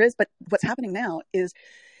what the answer is, but what's happening now is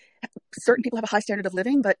certain people have a high standard of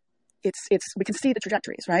living, but we can see the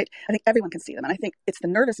trajectories, right? I think everyone can see them. And I think it's the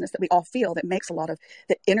nervousness that we all feel that makes a lot of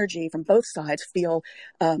the energy from both sides feel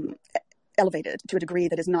elevated to a degree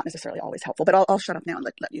that is not necessarily always helpful. But I'll shut up now and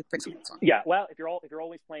let you bring something else on. Yeah, well, if you're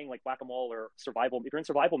always playing like whack-a-mole or survival, if you're in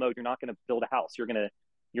survival mode, you're not going to build a house. You're gonna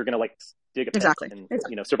like dig a pit and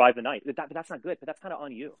survive the night. That's not good. But that's kind of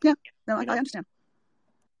on you. Yeah, no, I understand.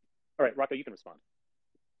 All right, Rocco, you can respond.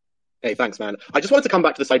 Hey, thanks, man. I just wanted to come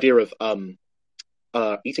back to this idea of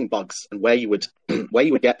eating bugs and where you would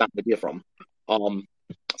get that idea from.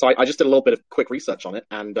 So I just did a little bit of quick research on it,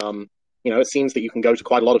 and it seems that you can go to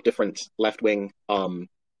quite a lot of different left-wing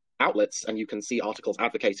outlets, and you can see articles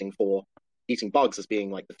advocating for eating bugs as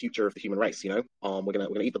being like the future of the human race. We're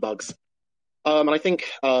gonna eat the bugs, and I think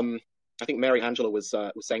Mary Angela was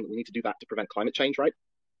saying that we need to do that to prevent climate change, right?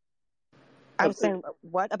 I was saying,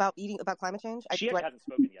 what about climate change? She hasn't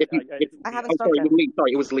spoken yet. I haven't spoken.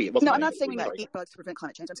 Sorry, it was Lee. No, I'm not saying we need to eat bugs to prevent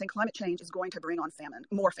climate change. I'm saying climate change is going to bring on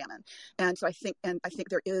more famine. And so I think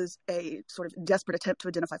there is a sort of desperate attempt to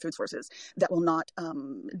identify food sources that will not,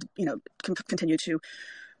 continue to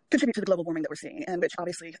contribute to the global warming that we're seeing, and which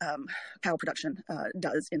obviously cow production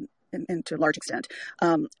does to a large extent.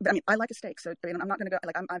 But I mean, I like a steak, so I'm not going to go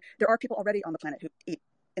there are people already on the planet who eat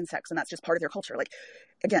insects, and that's just part of their culture. Like,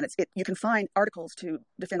 again, you can find articles to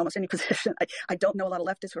defend almost any position. I don't know a lot of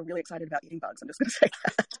leftists who are really excited about eating bugs. I'm just going to say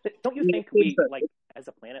that. Don't you think we, as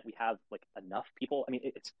a planet, we have enough people? I mean,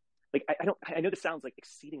 it's I know this sounds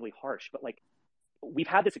exceedingly harsh, but we've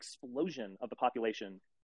had this explosion of the population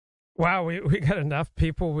Wow, we got enough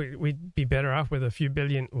people. We'd be better off with a few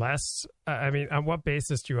billion less. I mean, on what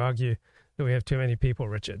basis do you argue that we have too many people,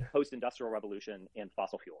 Richard? Post-industrial revolution and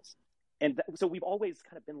fossil fuels. And so we've always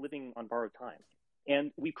kind of been living on borrowed time.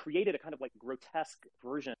 And we've created a kind of like grotesque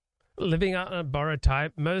version. Living on borrowed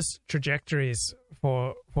time, most trajectories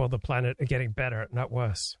for the planet are getting better, not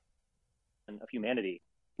worse. Of humanity.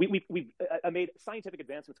 We've made scientific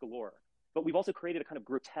advancements galore, but we've also created a kind of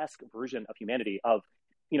grotesque version of humanity of,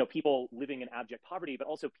 people living in abject poverty, but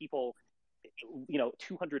also people,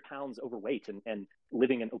 200 pounds overweight and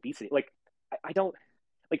living in obesity. Like, I don't,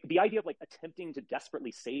 like, the idea of, like, attempting to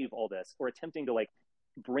desperately save all this or attempting to, like,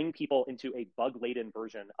 bring people into a bug-laden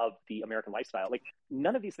version of the American lifestyle. Like,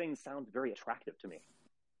 none of these things sound very attractive to me.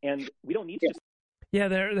 And we don't need to just... Yeah,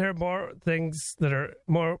 there are more things that are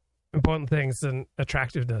more important things than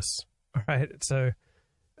attractiveness. All right. So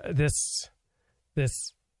this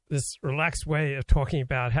relaxed way of talking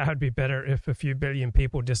about how it'd be better if a few billion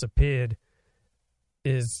people disappeared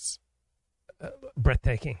is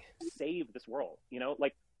breathtaking. Save this world,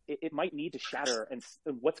 like it might need to shatter, and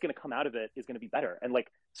what's going to come out of it is going to be better, and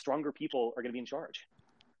like stronger people are going to be in charge.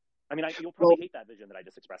 I mean, you'll probably hate that vision that I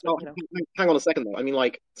just expressed. Well, hang on a second though. I mean,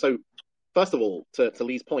 like, so first of all, to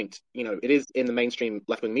Lee's point, it is in the mainstream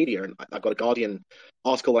left-wing media, and I've got a Guardian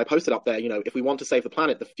article I posted up there, if we want to save the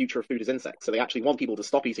planet, the future of food is insects. So they actually want people to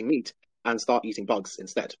stop eating meat and start eating bugs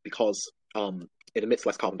instead, because it emits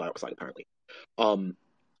less carbon dioxide, apparently.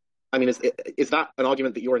 I mean, is that an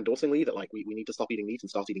argument that you're endorsing, Lee, that like we need to stop eating meat and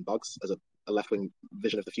start eating bugs as a left-wing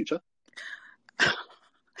vision of the future?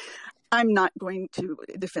 I'm not going to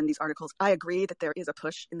defend these articles. I agree that there is a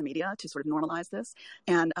push in the media to sort of normalize this.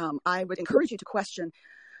 And I would encourage you to question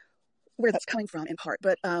where that's coming from in part.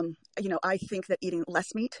 But, I think that eating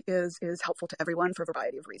less meat is helpful to everyone for a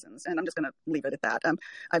variety of reasons. And I'm just going to leave it at that.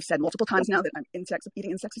 I've said multiple times now that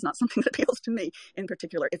eating insects is not something that appeals to me in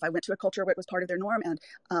particular. If I went to a culture where it was part of their norm and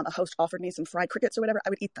a host offered me some fried crickets or whatever, I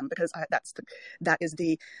would eat them because that is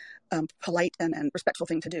the polite and respectful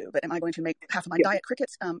thing to do. But am I going to make half of my diet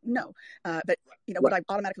crickets? No. But, would I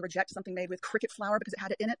automatically reject something made with cricket flour because it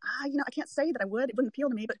had it in it? I can't say that I would. It wouldn't appeal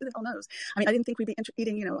to me, but who the hell knows? I mean, I didn't think we'd be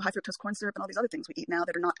eating, high fructose corn syrup and all these other things we eat now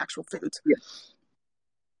that are not actual foods. Yeah.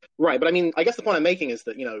 Right. But I mean, I guess the point I'm making is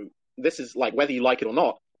that, this is like, whether you like it or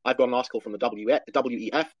not, I've got an article from the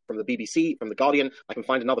WEF, from the BBC, from the Guardian. I can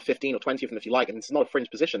find another 15 or 20 of them if you like. And it's not a fringe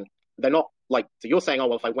position. They're not like, so you're saying, oh,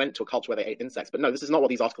 well, if I went to a culture where they ate insects. But no, this is not what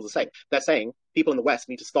these articles are saying. They're saying people in the West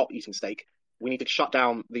need to stop eating steak. We need to shut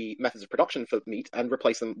down the methods of production for meat and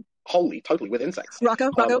replace them totally with insects.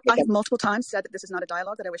 Rocco, I have multiple times said that this is not a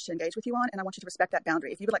dialogue that I wish to engage with you on, and I want you to respect that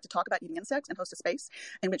boundary. If you would like to talk about eating insects and host a space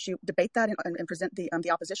in which you debate that and present the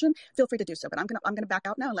opposition, feel free to do so. But I'm gonna back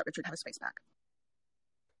out now and let Richard have his space back.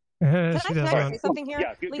 Can I say something here?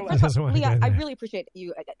 Yeah, Leah, I really appreciate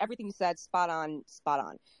you. Everything you said, spot on.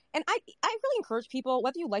 And I really encourage people,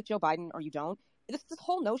 whether you like Joe Biden or you don't, this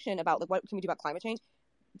whole notion about like what can we do about climate change.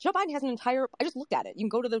 Joe Biden has I just looked at it. You can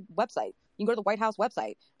go to the website. You can go to the White House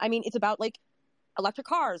website. I mean, it's about like electric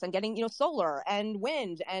cars and getting, solar and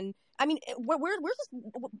wind. And I mean, we're just,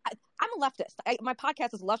 I'm a leftist. My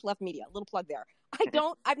podcast is Left Media. Little plug there.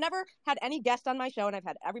 I've never had any guest on my show, and I've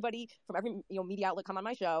had everybody from every media outlet come on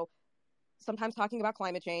my show, sometimes talking about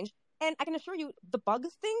climate change. And I can assure you, the bugs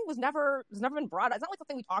thing has never been brought. It's not like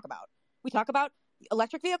something we talk about. We talk about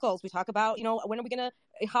electric vehicles. We talk about, when are we going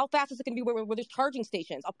to, how fast is it going to be where there's charging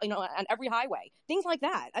stations, on every highway, things like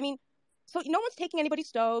that. I mean, so no one's taking anybody's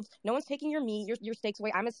stoves. No one's taking your meat, your steaks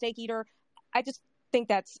away. I'm a steak eater. I just think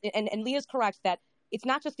that's, and Leah's correct that it's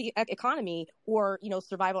not just the economy or,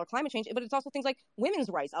 survival or climate change, but it's also things like women's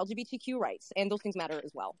rights, LGBTQ rights, and those things matter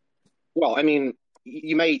as well. Well, I mean,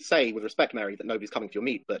 you may say with respect, Mary, that nobody's coming for your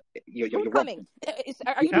meat, but you're coming.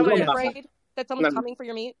 Are you really afraid that someone's coming for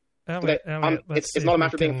your meat? Elliot, it's not a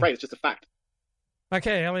matter of being afraid. It's just a fact.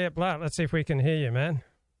 Okay, Elliot Blatt, let's see if we can hear you, man.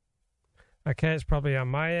 Okay, it's probably on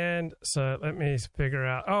my end, so let me figure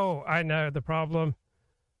out. Oh, I know the problem.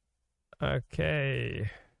 Okay.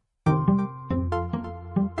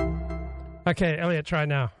 Okay, Elliot, try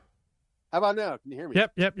now. How about now? Can you hear me?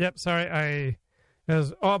 Yep. Sorry, it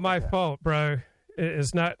was all my fault, bro.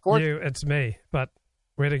 It's not you, it's me, but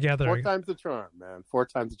we're together. 4 times the charm, man. 4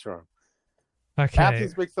 times the charm. Okay.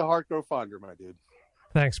 Absence makes the heart grow fonder, my dude.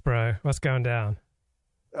 Thanks, bro. What's going down?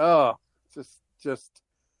 Oh, just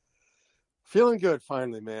feeling good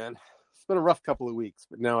finally, man. It's been a rough couple of weeks,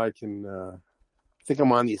 but now I can think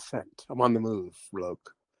I'm on the ascent. I'm on the move,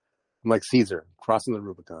 bloke. I'm like Caesar, crossing the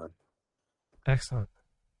Rubicon. Excellent.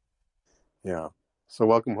 Yeah. So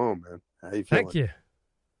welcome home, man. How you feeling? Thank you.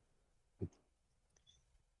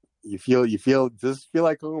 You feel does this feel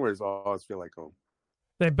like home, or does it always feel like home?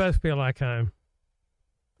 They both feel like home.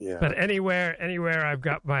 Yeah. But anywhere I've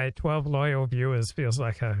got my 12 loyal viewers feels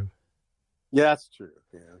like home. Yeah, that's true.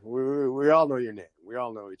 Yeah, we all know your name. We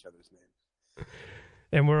all know each other's names.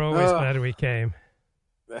 And we're always glad we came.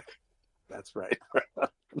 That's right.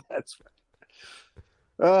 That's right.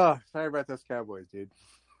 Oh, sorry about those Cowboys, dude.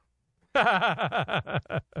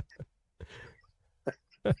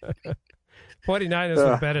 49ers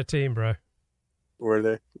were a better team, bro. Were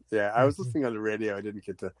they? Yeah, I was listening on the radio. I didn't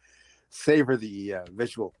get to savor the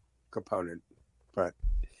visual component, but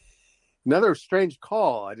another strange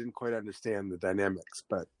call. I didn't quite understand the dynamics,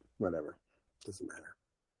 but whatever. Doesn't matter.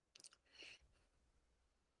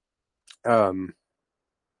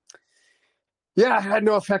 Yeah, it had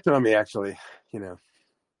no effect on me, actually. But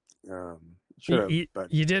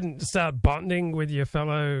you didn't start bonding with your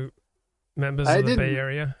fellow members of the Bay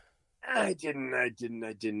Area? I didn't.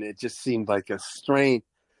 It just seemed like a strange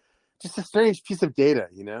piece of data,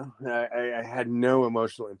 I had no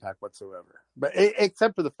emotional impact whatsoever. But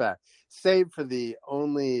except for the fact, save for the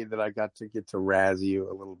only that I got to get to razz you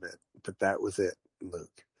a little bit, but that was it,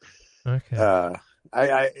 Luke. Okay.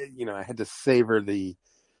 I had to savor the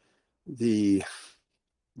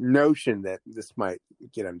notion that this might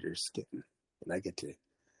get under your skin, and I get to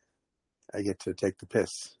take the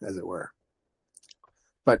piss, as it were.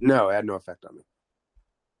 But no, it had no effect on me.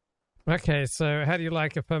 Okay, so how do you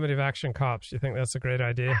like affirmative action cops? Do you think that's a great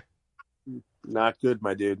idea? Not good,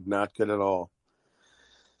 my dude. Not good at all.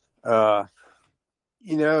 I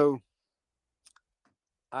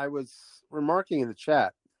was remarking in the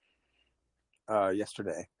chat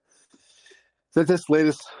yesterday that this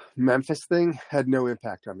latest Memphis thing had no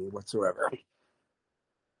impact on me whatsoever.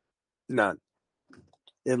 None.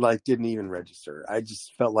 It didn't even register. I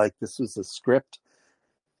just felt like this was a script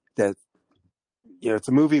that, it's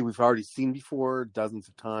a movie we've already seen before dozens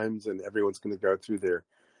of times, and everyone's going to go through their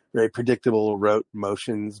very predictable rote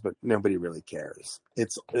motions, but nobody really cares.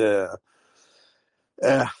 It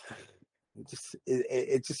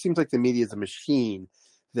just seems like the media is a machine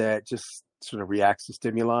that just sort of reacts to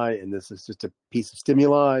stimuli, and this is just a piece of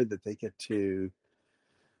stimuli that they get to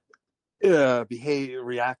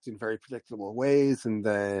react in very predictable ways, and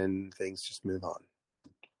then things just move on.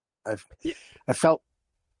 I felt.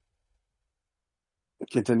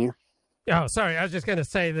 Continue. Oh, sorry. I was just going to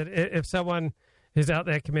say that if someone is out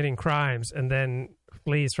there committing crimes and then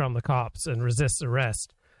flees from the cops and resists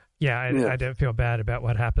arrest, I don't feel bad about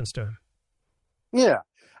what happens to him. Yeah.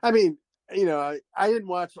 I mean, I didn't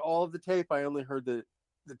watch all of the tape. I only heard the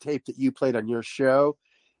tape that you played on your show.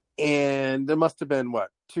 And there must have been,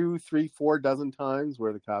 2, 3, 4 dozen times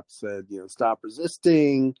where the cops said, stop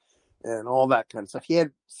resisting and all that kind of stuff. He had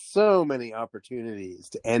so many opportunities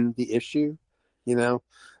to end the issue. I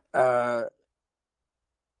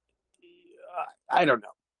don't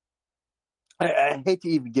know. I hate to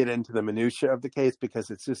even get into the minutia of the case because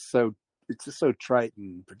it's just so trite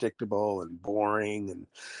and predictable and boring. And,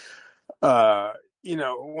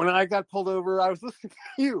 when I got pulled over, I was listening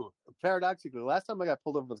to you. Paradoxically, the last time I got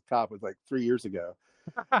pulled over with a cop was 3 years ago.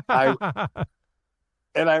 And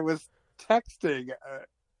I was texting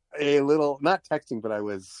not texting, but I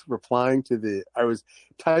was replying to I was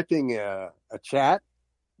typing a chat,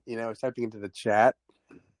 I was typing into the chat,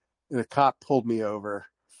 and the cop pulled me over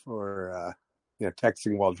for,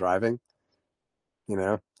 texting while driving,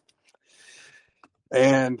 and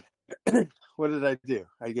what did I do?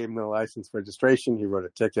 I gave him the license registration. He wrote a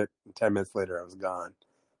ticket, and 10 minutes later I was gone.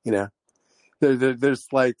 There's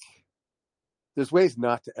ways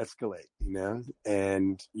not to escalate,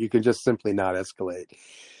 and you can just simply not escalate.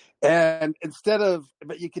 And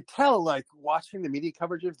but you could tell, watching the media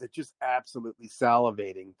coverage of, they're just absolutely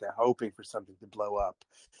salivating. They're hoping for something to blow up.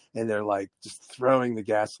 And they're just throwing the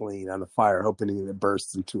gasoline on the fire, hoping it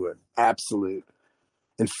bursts into an absolute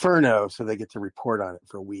inferno so they get to report on it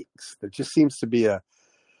for weeks. There just seems to be a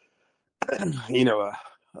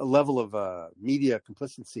level of media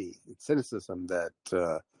complicity and cynicism that,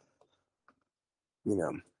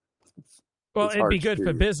 well, it'd be good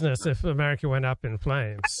for business if America went up in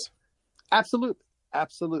flames. Absolutely.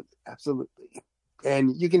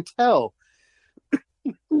 And you can tell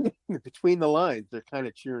between the lines, they're kind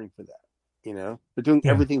of cheering for that. They're doing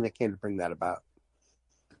everything they can to bring that about.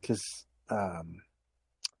 Because, I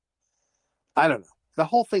don't know. The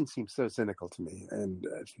whole thing seems so cynical to me, and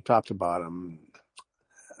from top to bottom.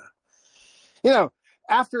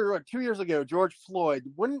 After 2 years ago, George Floyd,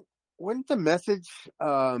 wouldn't the message,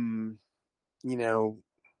 if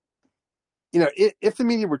the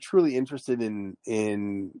media were truly interested in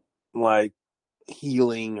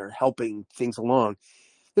healing or helping things along,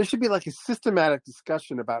 there should be like a systematic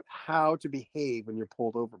discussion about how to behave when you're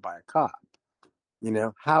pulled over by a cop.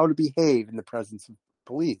 How to behave in the presence of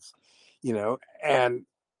police. And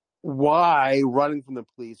why running from the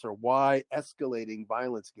police or why escalating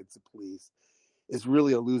violence against the police is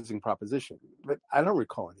really a losing proposition. But I don't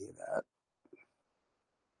recall any of that.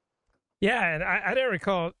 Yeah, and I don't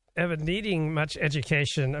recall ever needing much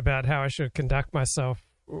education about how I should conduct myself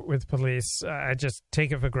with police. I just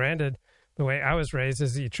take it for granted. The way I was raised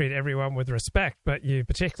is you treat everyone with respect, but you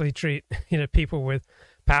particularly treat people with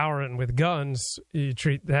power and with guns, you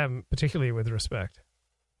treat them particularly with respect.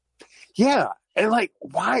 Yeah, and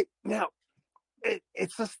why now?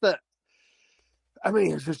 It's just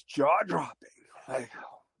it's just jaw dropping.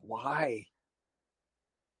 Why?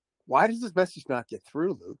 Why does this message not get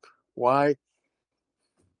through, Luke? Why?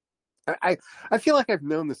 I feel like I've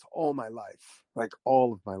known this all my life,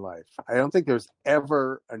 all of my life. I don't think there's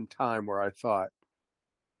ever a time where I thought,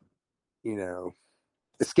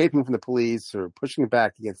 escaping from the police or pushing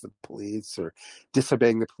back against the police or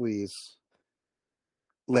disobeying the police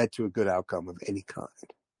led to a good outcome of any kind.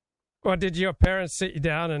 Well, did your parents sit you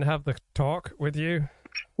down and have the talk with you?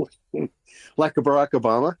 Like a Barack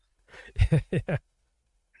Obama? Yeah.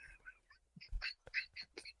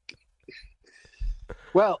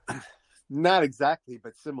 Well, not exactly,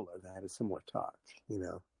 but similar. They had a similar talk,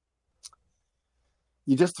 You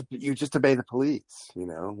just obey the police,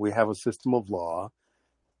 We have a system of law,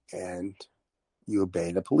 and you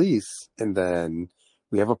obey the police. And then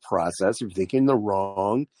we have a process. If you think you're in the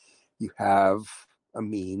wrong, you have a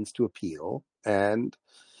means to appeal, and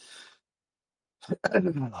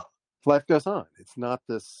life goes on. It's not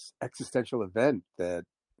this existential event that...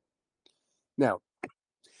 Now,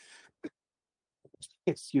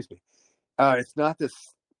 excuse me. It's not this...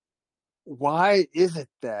 Why is it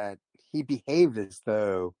that he behaved as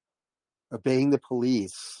though obeying the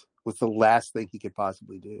police was the last thing he could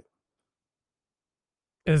possibly do?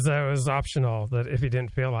 As though it was optional, that if he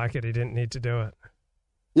didn't feel like it, he didn't need to do it.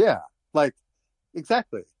 Yeah,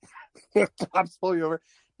 exactly. Cops pull you over.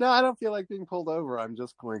 No, I don't feel like being pulled over. I'm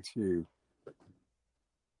just going to,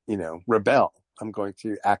 rebel. I'm going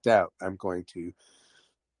to act out. I'm going to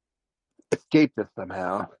escape this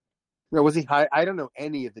somehow. Was he high? I don't know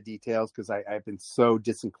any of the details because I've been so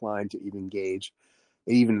disinclined to even engage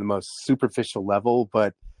even the most superficial level.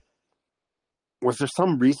 But was there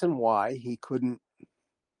some reason why he couldn't?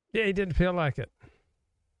 Yeah, he didn't feel like it.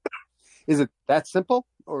 Is it that simple?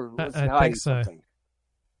 Or was he hiding something?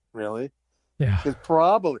 Really? Yeah. Because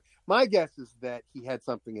probably, my guess is that he had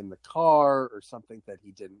something in the car or something that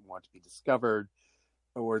he didn't want to be discovered,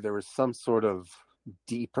 or there was some sort of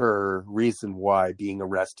deeper reason why being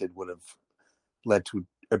arrested would have led to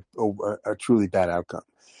a truly bad outcome.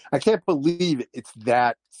 I can't believe it's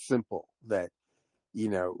that simple that,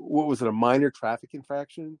 what was it, a minor traffic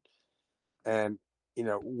infraction? And,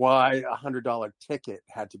 why $100 ticket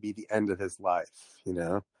had to be the end of his life,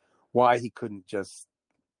 why he couldn't just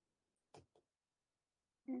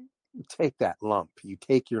take that lump. You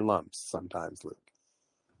take your lumps sometimes, Luke.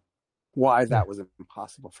 Why that was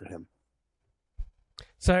impossible for him.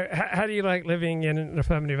 So how do you like living in an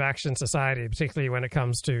affirmative action society, particularly when it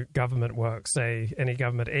comes to government work? Say any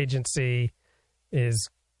government agency is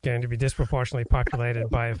going to be disproportionately populated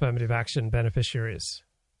by affirmative action beneficiaries.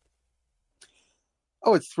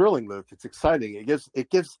 Oh, it's thrilling, Luke. It's exciting. It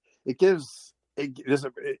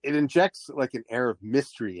injects an air of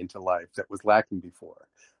mystery into life that was lacking before.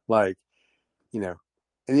 In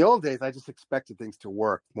the old days, I just expected things to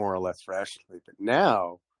work more or less rationally. But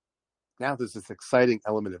now there's this exciting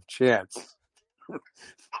element of chance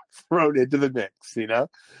thrown into the mix,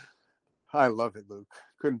 I love it, Luke.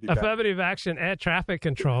 Couldn't be better. Affirmative action air traffic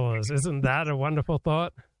controllers. Isn't that a wonderful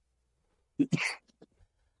thought?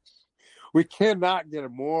 We cannot get a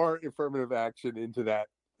more affirmative action into that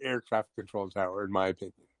air traffic control tower, in my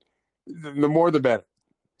opinion. The more, the better.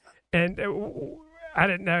 And I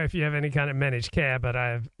don't know if you have any kind of managed care, but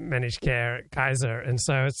I have managed care at Kaiser. And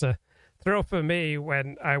so it's a thrill for me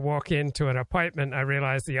when I walk into an appointment, I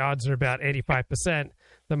realize the odds are about 85%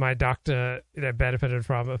 that my doctor benefited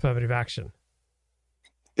from affirmative action.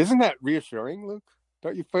 Isn't that reassuring, Luke?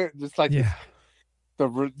 Don't you feel just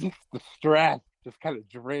the stress just kind of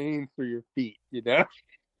drains through your feet,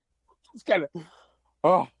 It's kind of,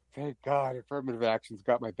 oh, thank God, affirmative action's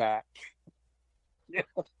got my back.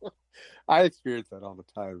 I experience that all the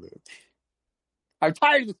time, Luke. I'm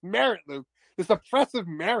tired of this merit, Luke. This oppressive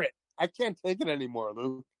merit. I can't take it anymore,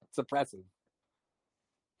 Luke. It's oppressive.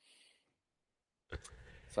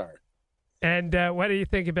 Sorry. And what do you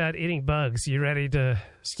think about eating bugs? You ready to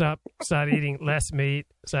start eating less meat,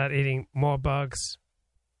 start eating more bugs?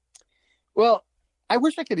 Well, I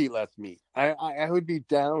wish I could eat less meat. I would be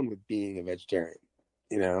down with being a vegetarian,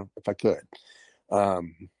 if I could.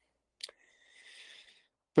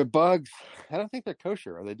 But bugs, I don't think they're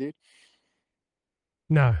kosher, are they, dude?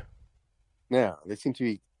 No. No, they seem to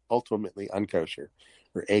be ultimately unkosher,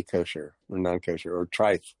 or akosher, or non-kosher, or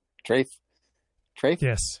trafe. Trafe?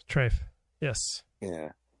 Yes, trafe. Yes.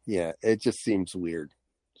 Yeah. It just seems weird.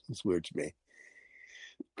 It's weird to me.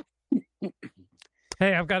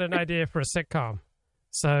 Hey, I've got an idea for a sitcom.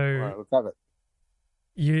 So, All right, let's have it.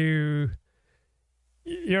 You're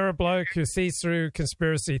a bloke who sees through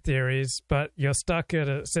conspiracy theories, but you're stuck at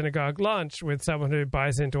a synagogue lunch with someone who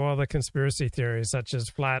buys into all the conspiracy theories, such as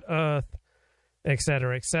flat Earth, et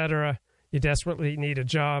cetera, et cetera. You desperately need a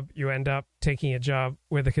job. You end up taking a job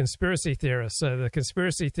with a conspiracy theorist. So the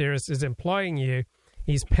conspiracy theorist is employing you.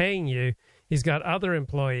 He's paying you. He's got other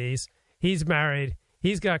employees. He's married.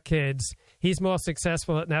 He's got kids. He's more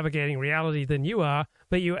successful at navigating reality than you are,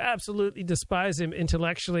 but you absolutely despise him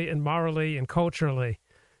intellectually and morally and culturally.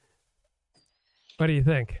 What do you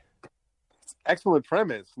think? Excellent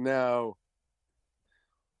premise. Now,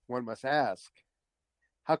 one must ask,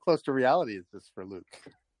 how close to reality is this for Luke?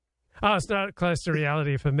 Oh, it's not close to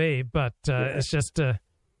reality for me, but it's just an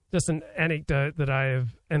anecdote that I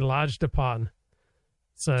have enlarged upon.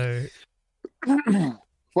 So...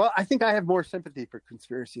 Well, I think I have more sympathy for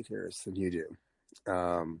conspiracy theorists than you do.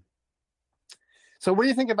 So what do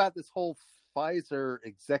you think about this whole Pfizer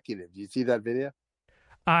executive? Do you see that video?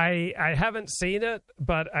 I haven't seen it,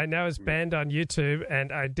 but I know it's banned on YouTube,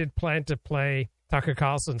 and I did plan to play Tucker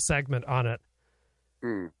Carlson's segment on it.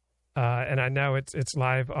 And I know it's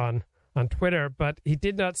live on Twitter, but he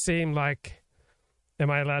did not seem like, am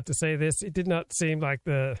I allowed to say this? He did not seem like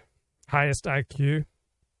the highest IQ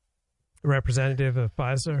representative of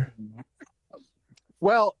Pfizer.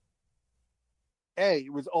 Well,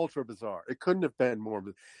 it was ultra bizarre. It couldn't have been more.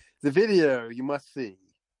 The video you must see.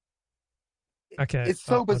 Okay, it's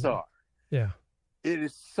so bizarre. Yeah, it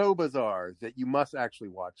is so bizarre that you must actually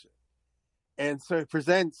watch it. And so it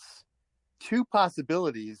presents two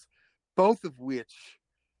possibilities, both of which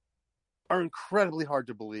are incredibly hard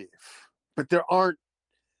to believe. But it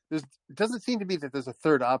doesn't seem to be that there's a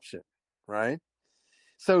third option, right?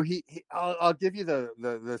 So I'll give you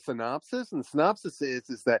the synopsis, and the synopsis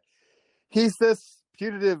is that he's this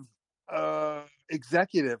putative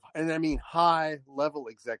executive, and I mean high-level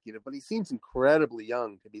executive, but he seems incredibly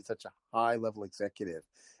young to be such a high-level executive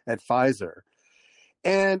at Pfizer.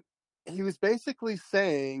 And he was basically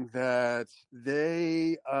saying that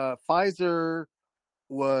Pfizer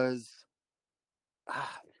was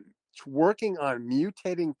working on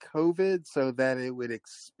mutating COVID so that it would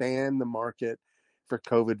expand the market for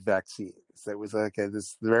COVID vaccines. That was like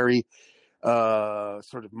this very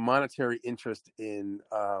sort of monetary interest in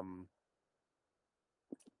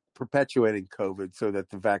perpetuating COVID so that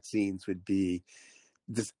the vaccines would be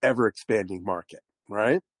this ever expanding market,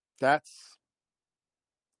 right? That's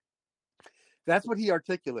what he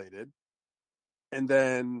articulated. And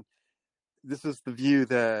then this is the view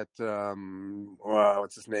that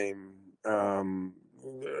what's his name?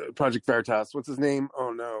 Project Veritas. What's his name?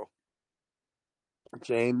 Oh no.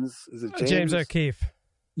 James? Is it James? James O'Keefe.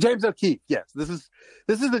 James O'Keefe, yes. This is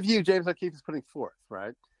the view James O'Keefe is putting forth,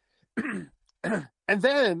 right? And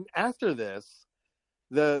then after this,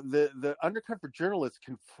 the undercover journalist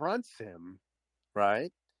confronts him,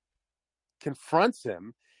 right? And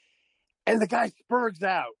the guy spurgs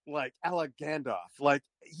out like a la Gandalf. Like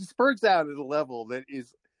he spurgs out at a level that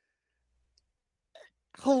is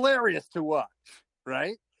hilarious to watch,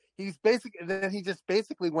 right? He just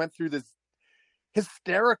basically went through this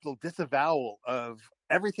hysterical disavowal of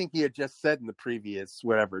everything he had just said in the previous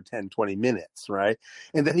 10, 20 minutes, right?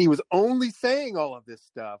 And that he was only saying all of this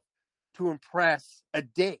stuff to impress a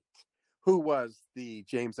date who was the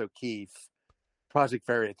James O'Keefe Project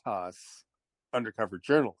Veritas undercover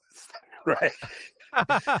journalist, right?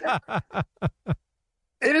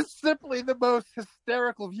 It is simply the most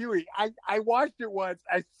hysterical viewing. I watched it once.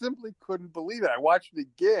 I simply couldn't believe it. I watched it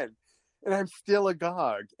again, and I'm still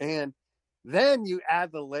agog. And then you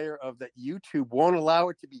add the layer of that YouTube won't allow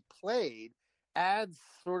it to be played, adds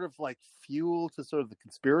sort of like fuel to sort of the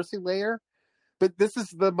conspiracy layer. But this is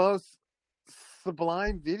the most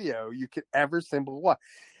sublime video you could ever simply watch.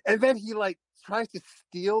 And then he like tries to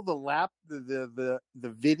steal the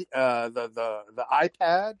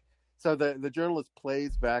iPad. So the journalist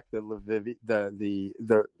plays back the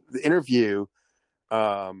interview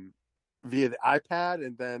via the iPad,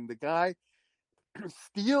 and then the guy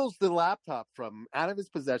steals the laptop from him out of his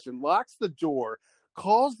possession, locks the door,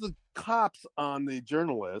 calls the cops on the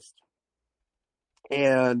journalist,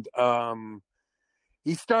 And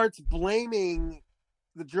he starts blaming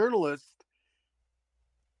the journalist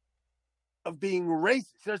of being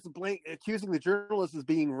racist. He starts accusing the journalist of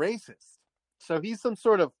being racist. So he's some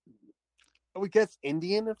sort of, we guess,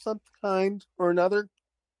 Indian of some kind or another.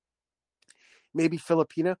 Maybe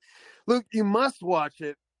Filipino. Luke, you must watch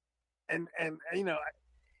it. And you know,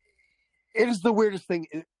 it is the weirdest thing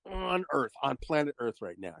on Earth, on planet Earth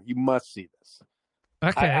right now. You must see this.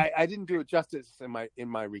 Okay. I didn't do it justice in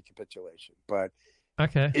my recapitulation, but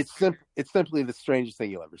okay, it's simply the strangest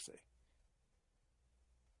thing you'll ever see.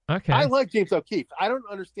 Okay. I like James O'Keefe. I don't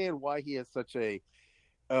understand why he has such a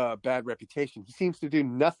bad reputation. He seems to do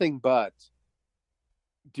nothing but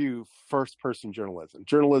do first-person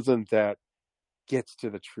journalism that gets to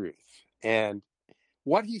the truth. And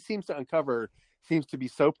what he seems to uncover seems to be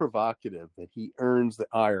so provocative that he earns the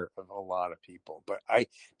ire of a lot of people. But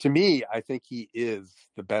to me, I think he is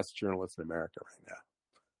the best journalist in America right now.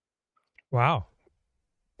 Wow.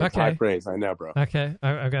 That's high praise, I know, bro. Okay,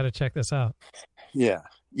 I've got to check this out. Yeah.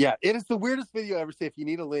 It is the weirdest video I ever see. If you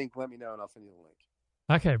need a link, let me know and I'll send you the link.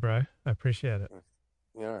 Okay, bro. I appreciate it.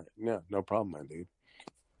 Yeah, all right. No problem, my dude.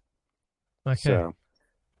 Okay.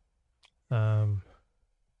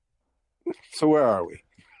 So where are we?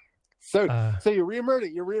 So you reemerged.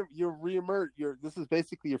 You're reemerged. This is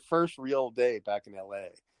basically your first real day back in LA.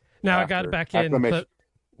 No, I got back in.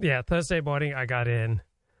 Thursday morning I got in,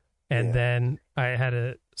 and then I had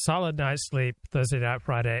a solid night's sleep Thursday night,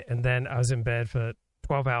 Friday, and then I was in bed for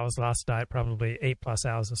 12 hours last night, probably 8+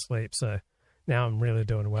 hours of sleep. So now I'm really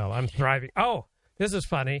doing well. I'm thriving. Oh, this is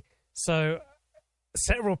funny. So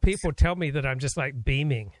several people tell me that I'm just like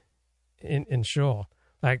beaming in shore,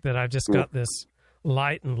 like that I've just got this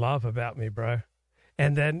light and love about me, bro.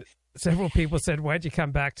 And then several people said, why'd you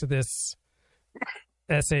come back to this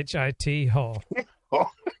SHIT hole?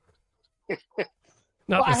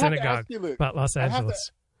 Not the synagogue, but Los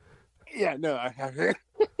Angeles. I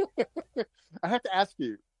have to ask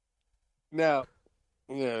you. Now,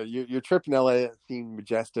 your trip in LA seemed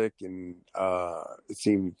majestic and it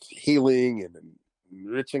seemed healing and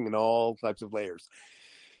enriching in all types of layers.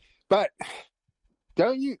 But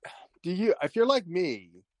do you, if you're like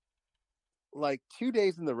me, like 2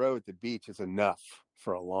 days in the row at the beach is enough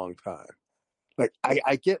for a long time. Like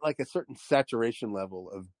I get like a certain saturation level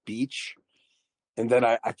of beach, and then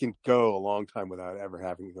I can go a long time without ever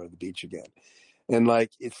having to go to the beach again. And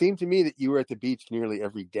like, it seemed to me that you were at the beach nearly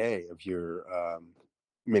every day of your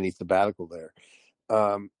mini sabbatical there.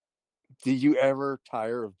 Did you ever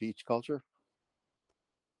tire of beach culture?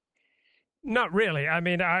 Not really. I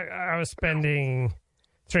mean, I was spending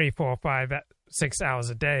 3, 4, 5, 6 hours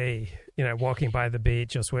a day, walking by the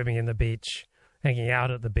beach or swimming in the beach, hanging out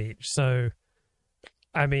at the beach. So,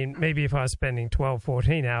 I mean, maybe if I was spending 12,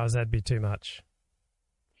 14 hours, that'd be too much.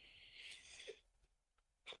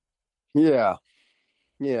 Yeah.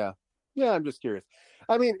 I'm just curious.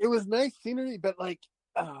 I mean, it was nice scenery, but like,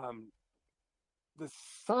 the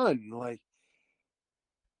sun, like,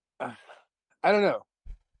 I don't know,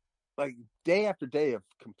 like day after day of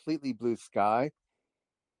completely blue sky.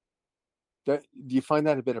 Do you find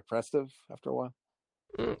that a bit oppressive after a while?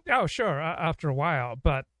 Oh, sure. After a while,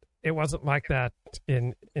 but it wasn't like that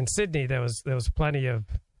in Sydney. There was plenty of,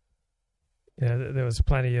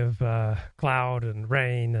 cloud and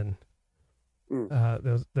rain, and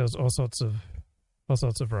there was all sorts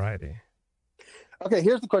of variety. Okay,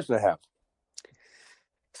 here's the question I have.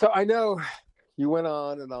 So I know you went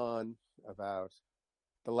on and on about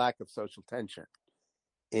the lack of social tension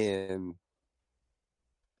in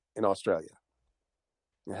Australia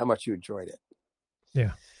and how much you enjoyed it.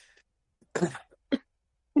 Yeah.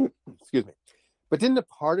 Excuse me. But didn't a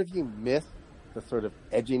part of you miss the sort of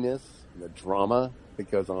edginess and the drama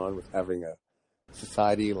that goes on with having a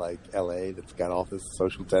society like LA that's got all this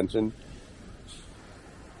social tension?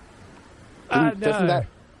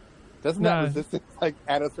 Doesn't that resistance like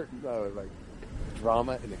add a certain like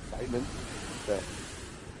drama and excitement that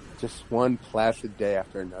just one placid day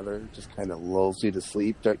after another just kind of lulls you to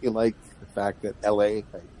sleep? Don't you like the fact that LA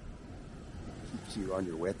keeps you on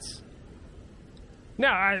your wits?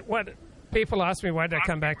 No, what people ask me why did I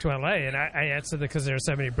come back to LA, and I answer because there are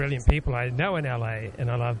so many brilliant people I know in LA,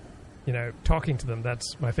 and I love, talking to them.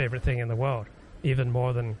 That's my favorite thing in the world, even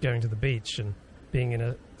more than going to the beach and being in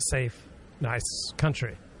a safe, nice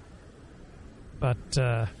country. But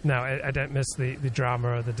no, I don't miss the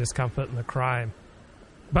drama or the discomfort and the crime.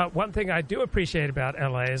 But one thing I do appreciate about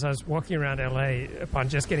LA is I was walking around LA upon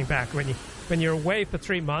just getting back. When you're away for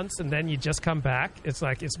 3 months and then you just come back, it's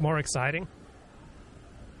like it's more exciting.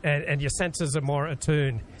 and your senses are more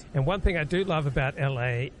attuned. And one thing I do love about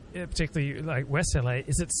LA, particularly like West LA,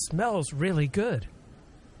 is it smells really good.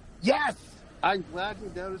 Yes, I'm glad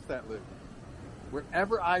you noticed that, Luke.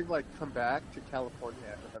 Wherever I come back to California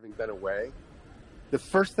after having been away, the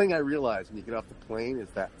first thing I realize when you get off the plane is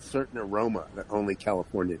that certain aroma that only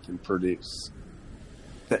California can produce.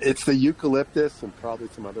 It's the eucalyptus and probably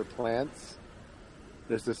some other plants.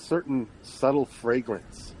 There's a certain subtle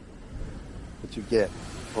fragrance that you get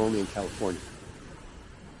only in California.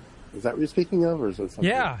 Is that what you're speaking of, or is it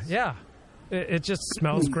something else? Yeah. It just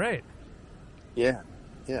smells great. Yeah.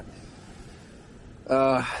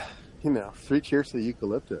 3 cheers to the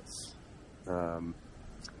eucalyptus. No,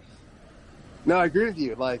 I agree with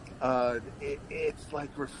you. It's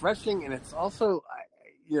refreshing, and it's also,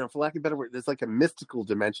 for lack of a better word, there's a mystical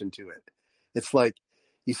dimension to it. It's like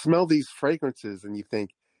you smell these fragrances and you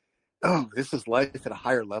think, oh, this is life at a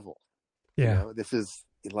higher level. Yeah. This is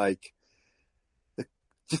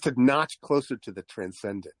just a notch closer to the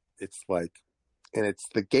transcendent. And it's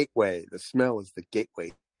the gateway. The smell is the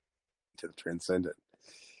gateway to the transcendent.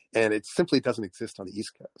 And it simply doesn't exist on the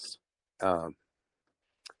East Coast.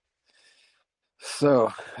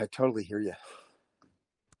 So I totally hear you.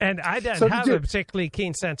 And I don't have a particularly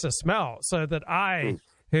keen sense of smell, so that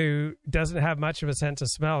who doesn't have much of a sense of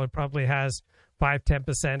smell and probably has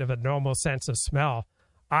 5-10% of a normal sense of smell,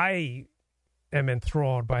 I am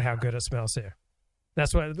enthralled by how good it smells here.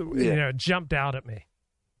 That's what jumped out at me.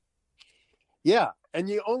 Yeah, and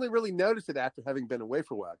you only really notice it after having been away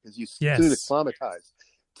for a while, because you soon acclimatize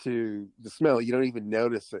to the smell. You don't even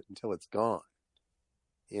notice it until it's gone.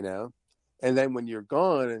 And then when you're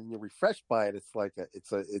gone and you're refreshed by it,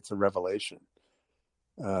 it's a revelation.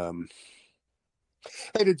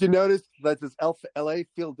 Hey, did you notice that does LA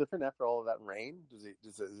feel different after all of that rain? Is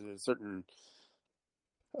there a certain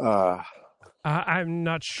I'm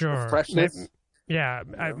not sure. Freshness?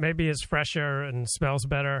 Maybe it's fresher and smells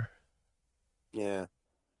better. Yeah.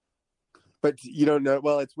 But you don't know.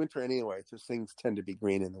 Well, it's winter anyway, so things tend to be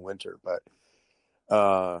green in the winter. But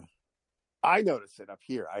I notice it up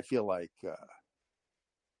here. I feel like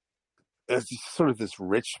there's sort of this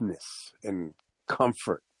richness and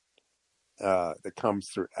comfort that comes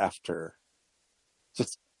through after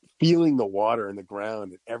just feeling the water in the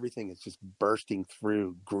ground, and everything is just bursting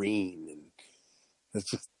through green, and it's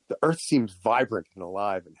just the earth seems vibrant and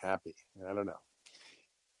alive and happy. I don't know.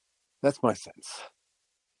 That's my sense.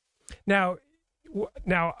 Now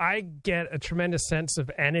I get a tremendous sense of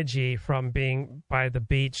energy from being by the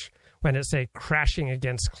beach when it's crashing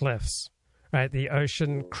against cliffs, right? The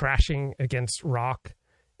ocean crashing against rock,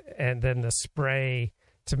 and then the spray.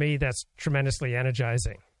 To me, that's tremendously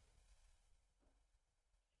energizing.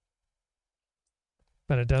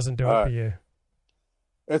 But it doesn't do it for you.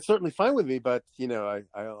 It's certainly fine with me, but I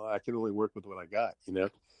can only work with what I got.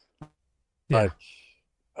 Yeah.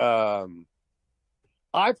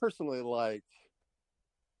 I personally like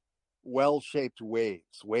well-shaped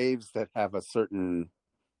waves that have a certain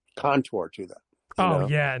contour to them.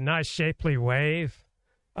 Yeah, nice shapely wave.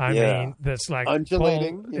 I mean, that's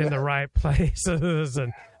undulating in the right places,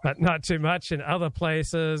 but not too much in other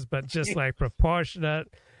places, but just proportionate,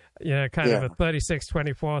 kind of a 36,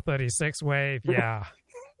 24, 36 wave. Yeah.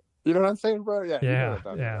 You know what I'm saying, bro? Yeah.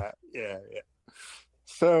 Yeah. Yeah.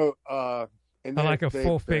 So, and I like a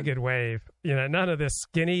full-figured wave. None of this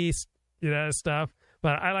skinny, stuff,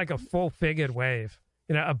 but I like a full-figured wave.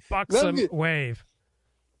 A buxom wave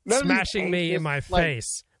smashing me in my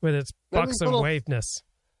face with its buxom waveness.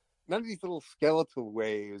 None of these little skeletal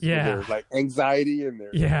waves with their anxiety and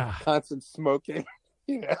their constant smoking.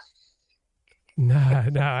 No,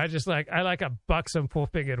 I like a buxom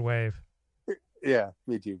full-figured wave. Yeah,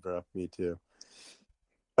 me too, bro. Me too.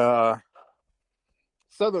 The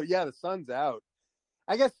sun's out.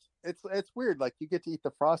 I guess it's weird. You get to eat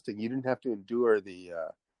the frosting. You didn't have to endure the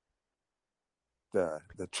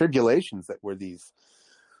tribulations that were these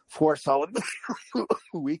 4 solid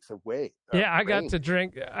weeks of wait. I got to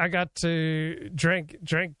drink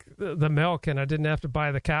the milk, and I didn't have to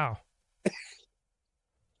buy the cow.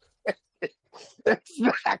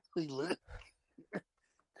 Exactly.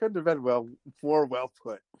 Couldn't have been more well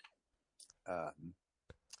put.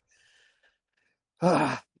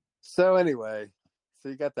 So anyway,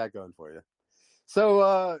 you got that going for you.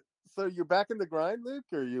 So you're back in the grind, Luke,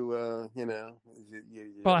 or you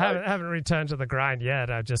Well, I haven't returned to the grind yet.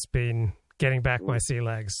 I've just been getting back my sea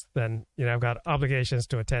legs. Then I've got obligations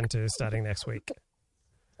to attend to starting next week.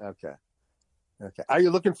 Okay. Are you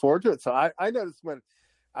looking forward to it? So I noticed when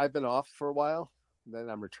I've been off for a while, then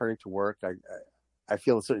I'm returning to work. I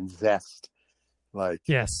feel a certain zest.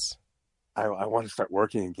 Yes. I want to start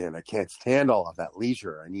working again. I can't stand all of that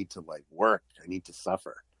leisure. I need to like work. I need to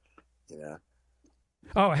suffer. You know.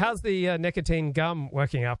 Oh, how's the nicotine gum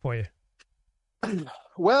working out for you?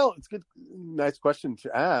 Well, it's good. Nice question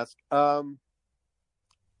to ask.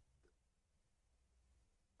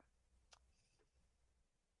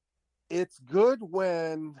 It's good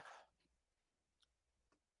when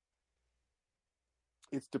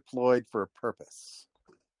it's deployed for a purpose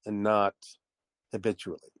and not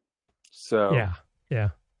habitually. So yeah.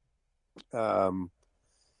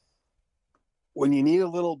 When you need a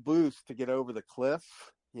little boost to get over the cliff,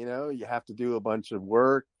 you know, you have to do a bunch of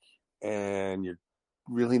work and you're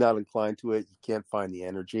really not inclined to it. You can't find the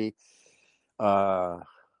energy.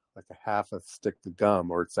 Like a half a stick of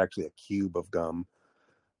gum, or it's actually a cube of gum.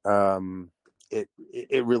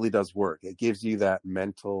 It really does work. It gives you that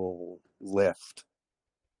mental lift.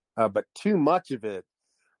 But too much of it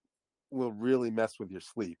will really mess with your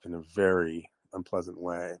sleep in a very unpleasant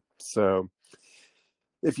way. So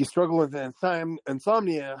if you struggle with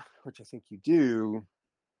insomnia, which I think you do,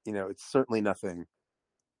 you know, it's certainly nothing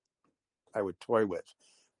I would toy with.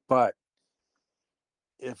 But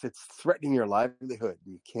if it's threatening your livelihood,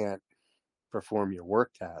 you can't perform your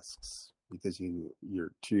work tasks because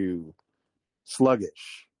you're too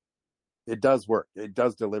sluggish. It does work. It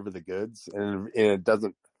does deliver the goods, and it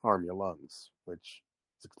doesn't harm your lungs, which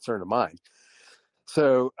is a concern of mine.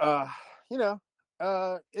 So, you know,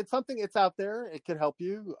 it's something. It's out there. It could help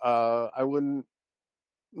you. I wouldn't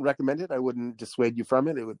recommend it. I wouldn't dissuade you from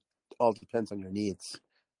it. It would all depends on your needs.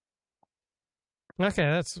 Okay,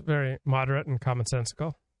 that's very moderate and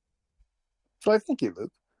commonsensical. So I thank you,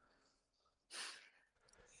 Luke.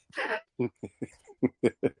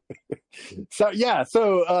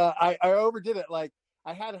 I overdid it. Like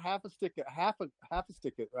I had half a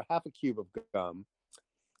cube of gum,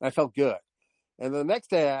 and I felt good. And the next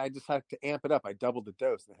day, I just had to amp it up. I doubled the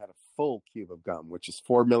dose and had a full cube of gum, which is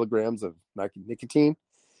 4 milligrams of nicotine.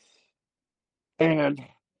 And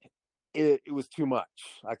it was too much.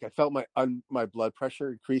 Like I felt my blood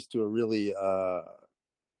pressure increased to a really,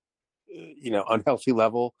 unhealthy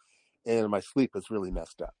level, and my sleep was really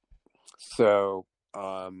messed up. So,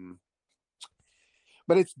 but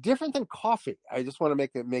it's different than coffee. I just want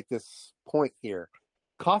to make this point here.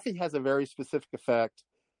 Coffee has a very specific effect.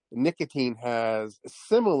 Nicotine has a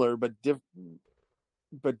similar but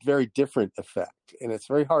very different effect, and it's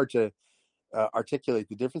very hard to articulate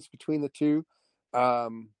the difference between the two.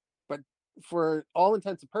 But for all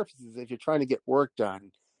intents and purposes, if you're trying to get work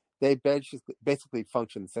done, they basically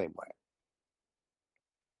function the same way.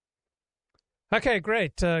 Okay,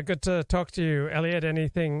 great. Good to talk to you, Elliot.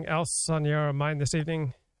 Anything else on your mind this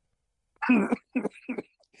evening?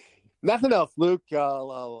 Nothing else, Luke.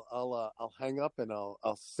 I'll hang up and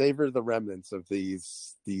I'll savor the remnants of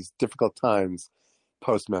these difficult times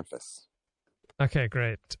post Memphis. Okay,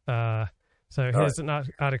 great. So here's an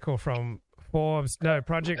article from Forbes. No,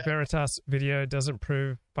 Project Veritas video doesn't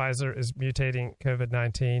prove Pfizer is mutating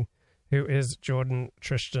COVID-19. Who is Jordan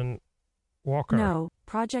Tristan Walker? No,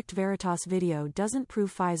 Project Veritas video doesn't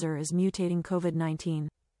prove Pfizer is mutating COVID-19.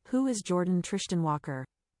 Who is Jordan Tristan Walker?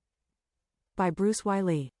 By Bruce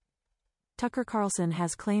Wiley. Tucker Carlson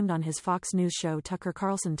has claimed on his Fox News show Tucker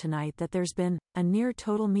Carlson Tonight that there's been a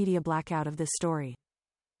near-total media blackout of this story.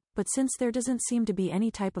 But since there doesn't seem to be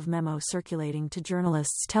any type of memo circulating to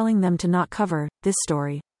journalists telling them to not cover this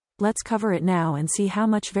story, let's cover it now and see how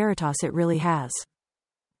much Veritas it really has.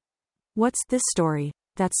 What's this story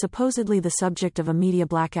that's supposedly the subject of a media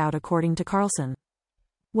blackout according to Carlson?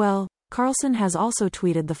 Well, Carlson has also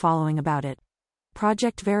tweeted the following about it.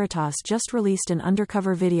 Project Veritas just released an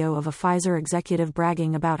undercover video of a Pfizer executive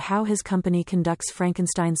bragging about how his company conducts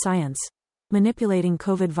Frankenstein science, manipulating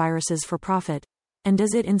COVID viruses for profit, and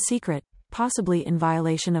does it in secret, possibly in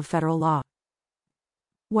violation of federal law.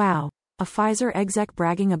 Wow, a Pfizer exec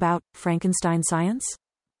bragging about Frankenstein science?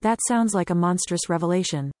 That sounds like a monstrous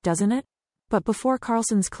revelation, doesn't it? But before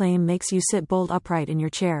Carlson's claim makes you sit bolt upright in your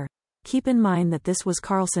chair, keep in mind that this was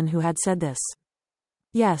Carlson who had said this.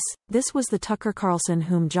 Yes, this was the Tucker Carlson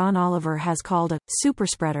whom John Oliver has called a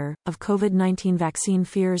superspreader of COVID-19 vaccine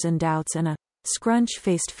fears and doubts and a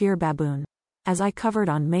scrunch-faced fear baboon, as I covered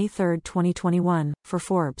on May 3, 2021, for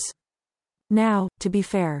Forbes. Now, to be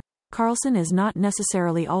fair, Carlson is not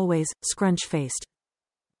necessarily always scrunch-faced.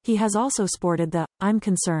 He has also sported the "I'm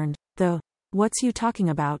concerned," the "What's you talking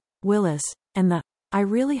about, Willis," and the "I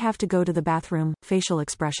really have to go to the bathroom" facial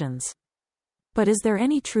expressions. But is there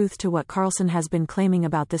any truth to what Carlson has been claiming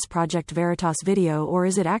about this Project Veritas video, or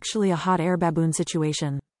is it actually a hot air baboon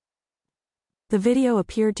situation? The video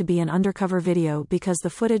appeared to be an undercover video because the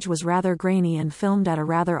footage was rather grainy and filmed at a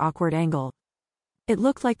rather awkward angle. It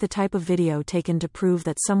looked like the type of video taken to prove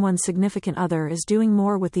that someone's significant other is doing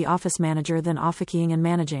more with the office manager than officing and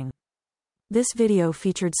managing. This video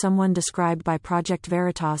featured someone described by Project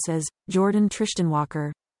Veritas as Jordan Tristan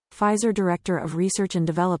Walker, Pfizer Director of Research and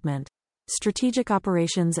Development, Strategic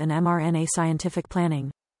Operations and mRNA Scientific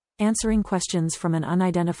Planning, answering questions from an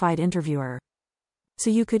unidentified interviewer. So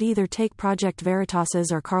you could either take Project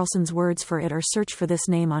Veritas's or Carlson's words for it or search for this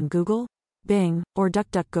name on Google, Bing, or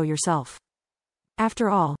DuckDuckGo yourself. After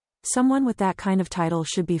all, someone with that kind of title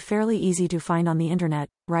should be fairly easy to find on the internet,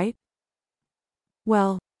 right?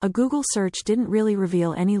 Well, a Google search didn't really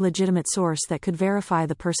reveal any legitimate source that could verify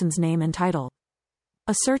the person's name and title.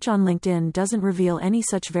 A search on LinkedIn doesn't reveal any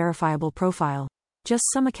such verifiable profile, just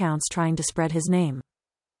some accounts trying to spread his name.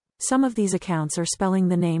 Some of these accounts are spelling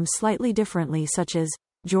the name slightly differently, such as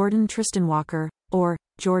Jordan Tristan Walker or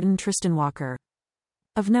Jordan Tristan Walker.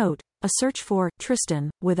 Of note, a search for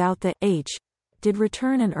Tristan without the H did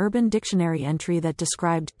return an Urban Dictionary entry that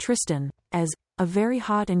described Tristan as a very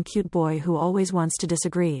hot and cute boy who always wants to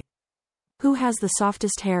disagree. Who has the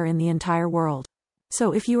softest hair in the entire world?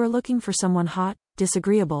 So if you are looking for someone hot,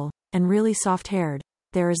 disagreeable, and really soft-haired,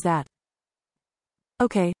 there is that.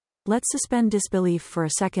 Okay, let's suspend disbelief for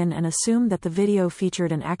a second and assume that the video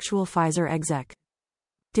featured an actual Pfizer exec.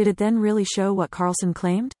 Did it then really show what Carlson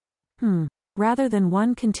claimed? Rather than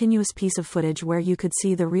one continuous piece of footage where you could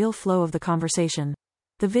see the real flow of the conversation,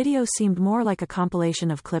 the video seemed more like a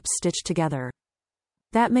compilation of clips stitched together.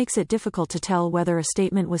 That makes it difficult to tell whether a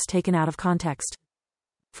statement was taken out of context.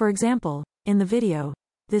 For example, in the video,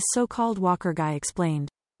 this so-called Walker guy explained,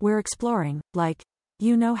 "We're exploring, like,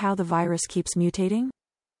 you know how the virus keeps mutating?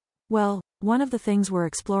 Well, one of the things we're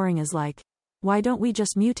exploring is like, why don't we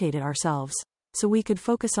just mutate it ourselves, so we could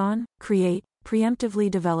focus on, create, preemptively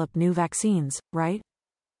develop new vaccines, right?"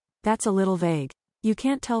 That's a little vague. You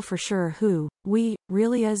can't tell for sure who we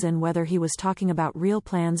really is and whether he was talking about real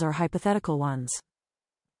plans or hypothetical ones.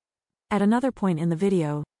 At another point in the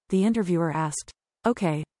video, the interviewer asked,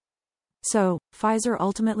 "Okay, so, Pfizer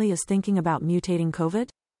ultimately is thinking about mutating COVID?"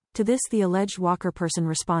 To this the alleged Walker person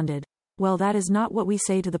responded, "Well, that is not what we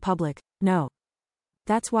say to the public, no.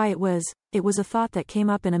 That's why it was a thought that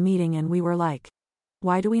came up in a meeting and we were like,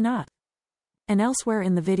 why do we not?" And elsewhere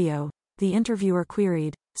in the video, the interviewer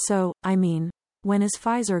queried, "So, I mean, when is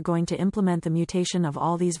Pfizer going to implement the mutation of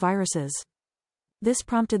all these viruses?" This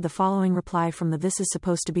prompted the following reply from the "This is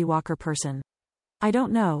supposed to be Walker" person. "I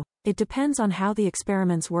don't know. It depends on how the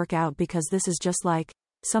experiments work out because this is just like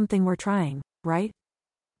something we're trying, right?"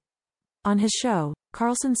 On his show,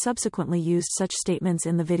 Carlson subsequently used such statements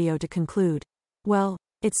in the video to conclude, "Well,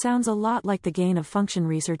 it sounds a lot like the gain-of-function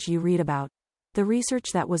research you read about. The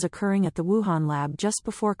research that was occurring at the Wuhan lab just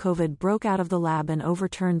before COVID broke out of the lab and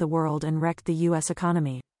overturned the world and wrecked the U.S.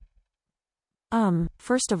 economy."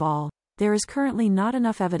 First of all, there is currently not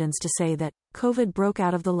enough evidence to say that COVID broke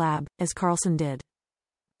out of the lab, as Carlson did.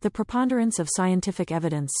 The preponderance of scientific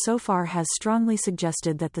evidence so far has strongly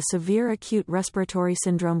suggested that the severe acute respiratory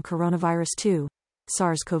syndrome coronavirus 2,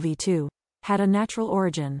 SARS-CoV-2, had a natural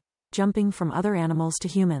origin, jumping from other animals to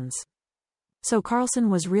humans. So Carlson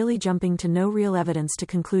was really jumping to no real evidence to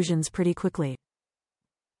conclusions pretty quickly.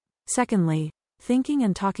 Secondly, thinking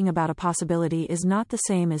and talking about a possibility is not the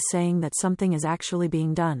same as saying that something is actually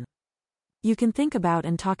being done. You can think about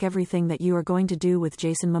and talk everything that you are going to do with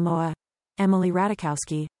Jason Momoa, Emily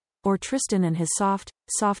Ratajkowski, or Tristan and his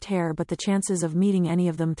soft hair, but the chances of meeting any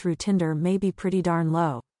of them through Tinder may be pretty darn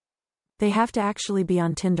low. They have to actually be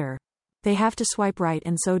on Tinder. They have to swipe right,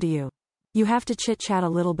 and so do you. You have to chit-chat a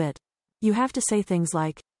little bit. You have to say things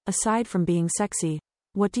like, aside from being sexy,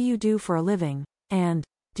 what do you do for a living? And,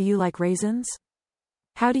 do you like raisins?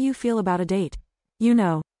 How do you feel about a date? You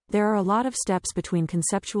know, there are a lot of steps between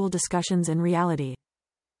conceptual discussions and reality.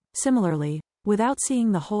 Similarly, without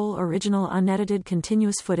seeing the whole original unedited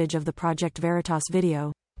continuous footage of the Project Veritas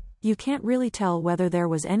video, you can't really tell whether there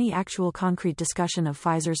was any actual concrete discussion of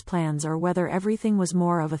Pfizer's plans or whether everything was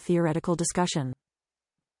more of a theoretical discussion.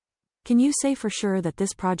 Can you say for sure that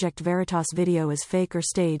this Project Veritas video is fake or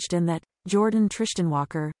staged and that Jordan Tristan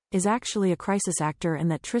Walker is actually a crisis actor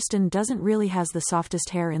and that Tristan doesn't really has the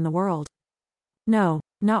softest hair in the world? No,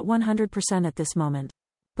 not 100% at this moment.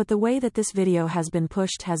 But the way that this video has been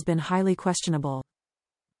pushed has been highly questionable.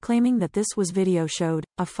 Claiming that this video showed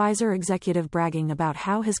a Pfizer executive bragging about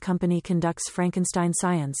how his company conducts Frankenstein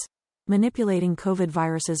science, manipulating COVID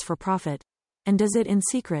viruses for profit, and does it in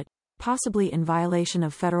secret, possibly in violation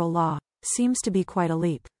of federal law, seems to be quite a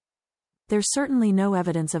leap. There's certainly no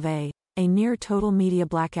evidence of a near total media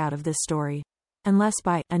blackout of this story, Unless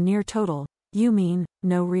by a near total, you mean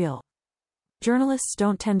no real. Journalists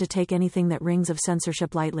don't tend to take anything that rings of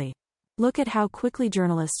censorship lightly. Look at how quickly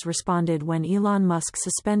journalists responded when Elon Musk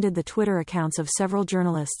suspended the Twitter accounts of several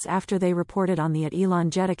journalists after they reported on the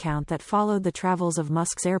 @ElonJet account that followed the travels of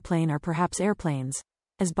Musk's airplane or perhaps airplanes,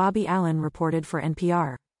 as Bobby Allen reported for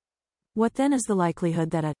NPR. What then is the likelihood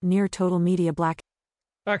that a near-total media black...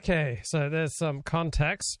 Okay, so there's some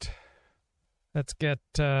context. Let's get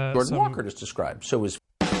Jordan Walker just described. So is...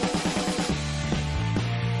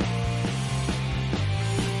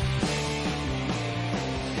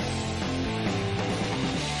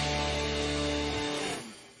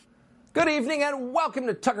 Good evening and welcome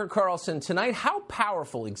to Tucker Carlson Tonight. How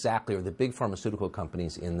powerful exactly are the big pharmaceutical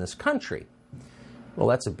companies in this country? Well,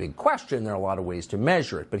 that's a big question. There are a lot of ways to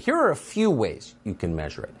measure it, but here are a few ways you can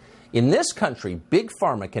measure it. In this country, Big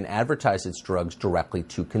Pharma can advertise its drugs directly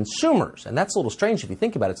to consumers. And that's a little strange if you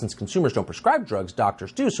think about it. Since consumers don't prescribe drugs,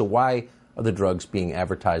 doctors do. So why are the drugs being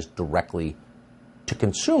advertised directly to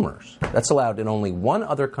consumers? That's allowed in only one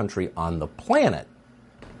other country on the planet,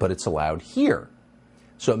 but it's allowed here.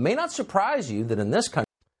 So it may not surprise you that in this country...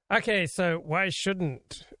 Okay, so why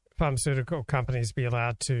shouldn't pharmaceutical companies be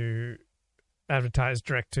allowed to advertise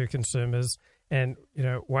direct to consumers? And, you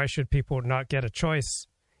know, why should people not get a choice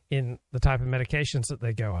in the type of medications that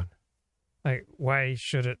they go on? Like, why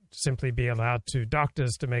should it simply be allowed to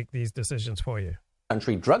doctors to make these decisions for you?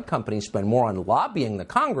 Country drug companies spend more on lobbying the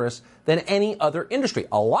Congress than any other industry,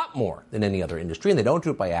 a lot more than any other industry. And they don't do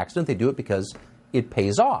it by accident. They do it because it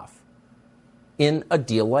pays off. In a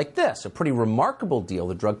deal like this, a pretty remarkable deal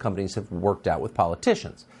the drug companies have worked out with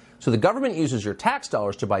politicians. So the government uses your tax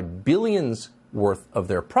dollars to buy billions worth of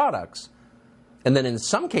their products, and then in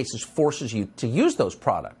some cases forces you to use those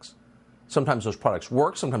products. Sometimes those products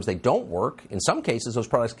work, sometimes they don't work. In some cases, those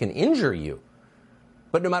products can injure you.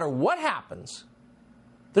 But no matter what happens,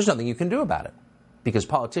 there's nothing you can do about it, because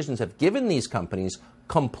politicians have given these companies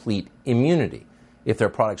complete immunity. If their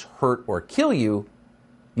products hurt or kill you,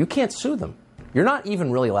 you can't sue them. You're not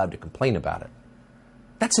even really allowed to complain about it.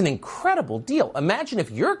 That's an incredible deal. Imagine if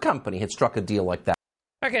your company had struck a deal like that.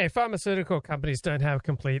 Okay, pharmaceutical companies don't have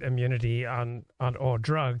complete immunity on all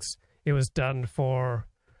drugs. It was done for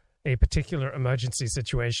a particular emergency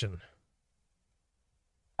situation.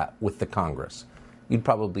 With the Congress, you'd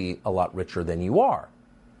probably be a lot richer than you are.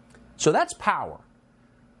 So that's power.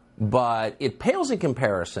 But it pales in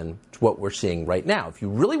comparison to what we're seeing right now. If you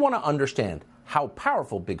really want to understand how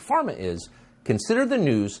powerful Big Pharma is, consider the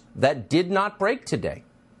news that did not break today.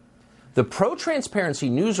 The pro-transparency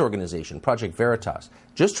news organization, Project Veritas,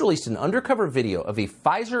 just released an undercover video of a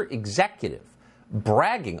Pfizer executive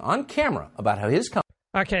bragging on camera about how his company...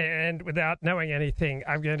 Okay, and without knowing anything,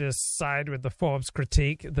 I'm going to side with the Forbes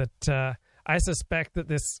critique that I suspect that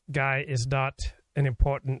this guy is not an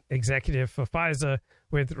important executive for Pfizer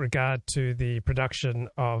with regard to the production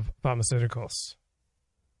of pharmaceuticals.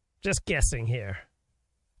 Just guessing here.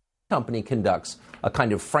 Company conducts a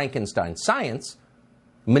kind of Frankenstein science,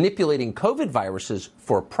 manipulating COVID viruses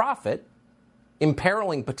for profit,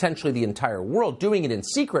 imperiling potentially the entire world, doing it in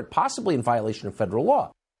secret, possibly in violation of federal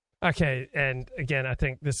law. Okay, and again, I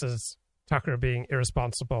think this is Tucker being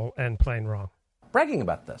irresponsible and plain wrong. Bragging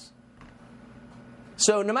about this.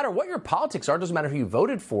 So no matter what your politics are, doesn't matter who you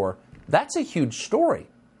voted for, that's a huge story.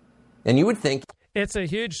 And you would think... It's a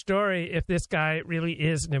huge story if this guy really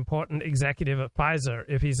is an important executive at Pfizer.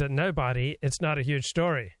 If he's a nobody, it's not a huge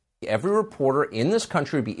story. Every reporter in this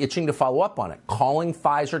country would be itching to follow up on it, calling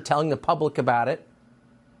Pfizer, telling the public about it.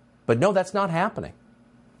 But no, that's not happening.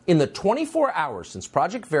 In the 24 hours since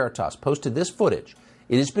Project Veritas posted this footage,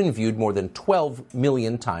 it has been viewed more than 12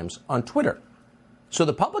 million times on Twitter. So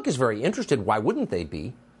the public is very interested. Why wouldn't they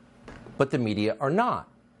be? But the media are not.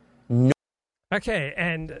 No. Okay,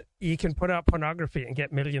 and you can put up pornography and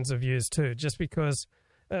get millions of views too. Just because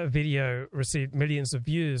a video received millions of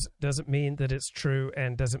views doesn't mean that it's true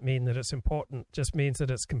and doesn't mean that it's important. Just means that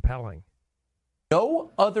it's compelling.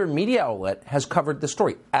 No other media outlet has covered the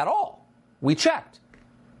story at all. We checked.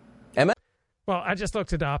 Well, I just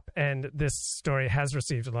looked it up, and this story has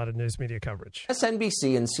received a lot of news media coverage.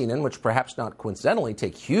 MSNBC and CNN, which perhaps not coincidentally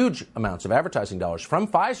take huge amounts of advertising dollars from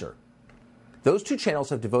Pfizer, those two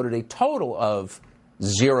channels have devoted a total of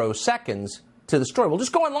 0 seconds to the story. Well,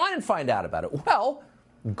 just go online and find out about it. Well,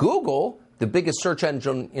 Google, the biggest search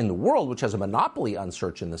engine in the world, which has a monopoly on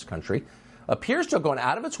search in this country, appears to have gone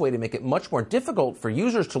out of its way to make it much more difficult for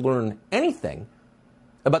users to learn anything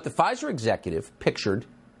about the Pfizer executive pictured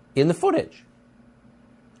in the footage.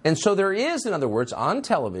 And so there is, in other words, on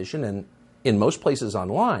television and in most places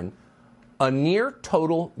online, a near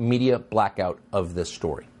total media blackout of this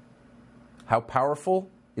story. How powerful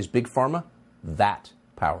is Big Pharma? That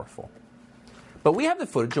powerful. But we have the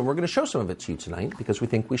footage, and we're going to show some of it to you tonight because we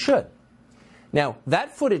think we should. Now,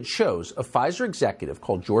 that footage shows a Pfizer executive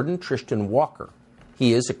called Jordan Tristan Walker.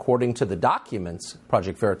 He is, according to the documents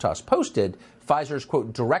Project Veritas posted, Pfizer's,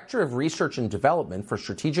 quote, Director of Research and Development for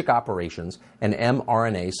Strategic Operations and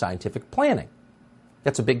mRNA Scientific Planning.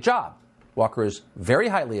 That's a big job. Walker is very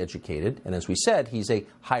highly educated, and as we said, he's a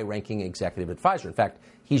high-ranking executive at Pfizer. In fact,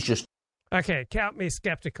 he's just... Okay, count me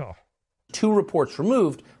skeptical. 2 reports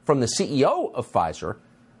removed from the CEO of Pfizer,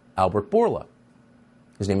 Albert Bourla.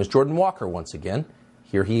 His name is Jordan Walker once again.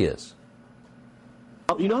 Here he is.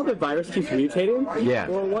 You know how the virus keeps mutating? Yeah.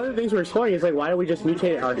 Well, one of the things we're exploring is, like, why don't we just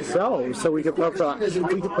mutate it ourselves so we could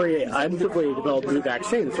preemptively develop new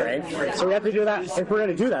vaccines, right? So we have to do that. If we're going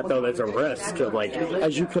to do that, though, there's a risk of, like,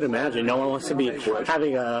 as you could imagine, no one wants to be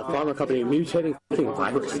having a pharma company mutating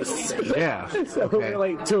viruses. Yeah. So we're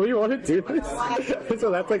like, do we want to do this?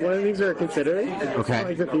 So that's, like, one of the things we're considering. Okay.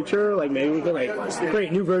 Like, the future, like, maybe we can, like,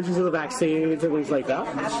 create new versions of the vaccines and things like that.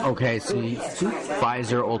 Okay, so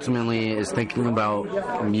Pfizer ultimately is thinking about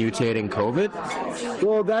mutating COVID?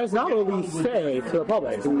 Well, that is not what we say to the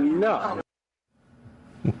public. No.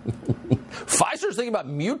 Pfizer's thinking about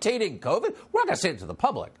mutating COVID? We're not going to say it to the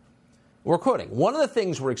public. We're quoting. One of the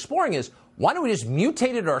things we're exploring is, why don't we just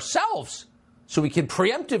mutate it ourselves so we can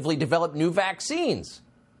preemptively develop new vaccines?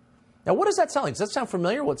 Now, what does that sound like? Does that sound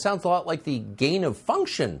familiar? Well, it sounds a lot like the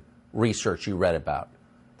gain-of-function research you read about,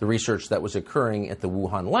 the research that was occurring at the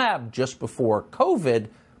Wuhan lab just before COVID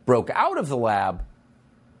broke out of the lab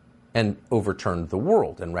and overturned the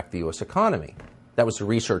world and wrecked the U.S. economy. That was the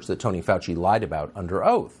research that Tony Fauci lied about under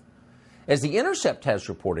oath. As The Intercept has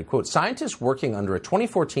reported, quote, scientists working under a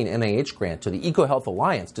 2014 NIH grant to the EcoHealth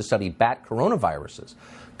Alliance to study bat coronaviruses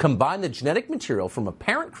combined the genetic material from a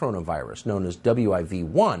parent coronavirus known as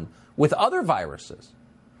WIV1 with other viruses.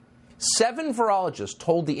 7 virologists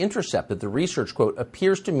told The Intercept that the research, quote,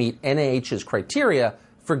 appears to meet NIH's criteria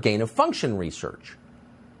for gain-of-function research.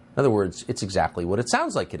 In other words, it's exactly what it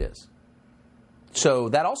sounds like it is. So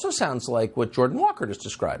that also sounds like what Jordan Walker just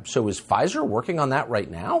described. So is Pfizer working on that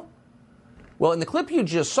right now? Well, in the clip you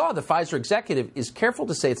just saw, the Pfizer executive is careful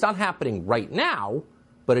to say it's not happening right now,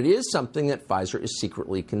 but it is something that Pfizer is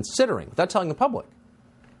secretly considering, without telling the public.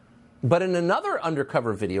 But in another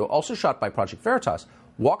undercover video, also shot by Project Veritas,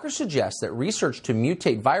 Walker suggests that research to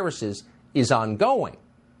mutate viruses is ongoing.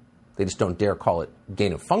 They just don't dare call it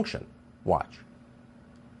gain-of-function. Watch.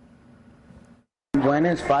 When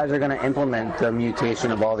is Pfizer going to implement the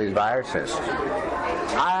mutation of all these viruses?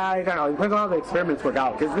 I don't know. It depends on how the experiments work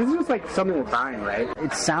out. Because this is just like something that's dying, right?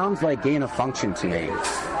 It sounds like gain of function to me.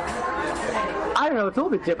 I don't know. It's a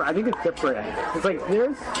little bit different. I think it's different. It's like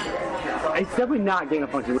it's definitely not gain of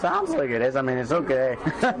function. Sounds like it is. I mean, it's okay.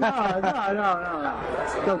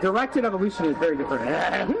 No, directed evolution is very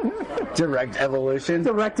different. Direct evolution?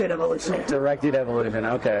 Directed evolution. Directed evolution,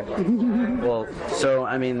 okay. Well, so,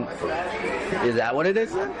 I mean, is that what it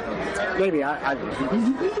is? Maybe. I don't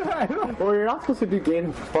know. Well, you're not supposed to do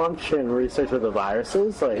gain-of-function research with the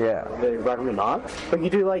viruses. Like, yeah. They recommend not. But you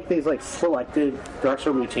do, like, these, like, selected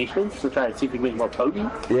directional mutations to try to see if you can make it more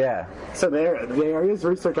potent. Yeah. So there is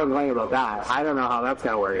research ongoing about that. I don't know how that's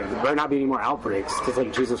going to work. There better not be any more outbreaks, because,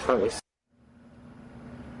 like, Jesus Christ.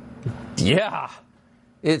 Yeah.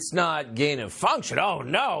 It's not gain of function. Oh,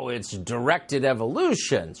 no, it's directed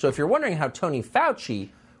evolution. So if you're wondering how Tony Fauci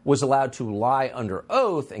was allowed to lie under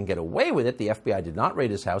oath and get away with it, the FBI did not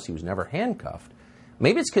raid his house, he was never handcuffed.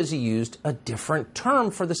 Maybe it's because he used a different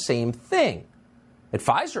term for the same thing. At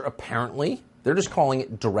Pfizer, apparently, they're just calling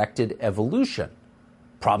it directed evolution.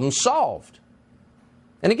 Problem solved.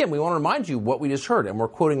 And again, we want to remind you what we just heard, and we're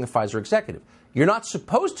quoting the Pfizer executive. You're not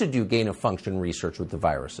supposed to do gain-of-function research with the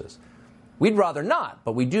viruses. We'd rather not,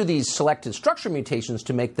 but we do these selected structure mutations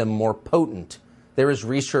to make them more potent. There is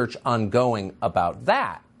research ongoing about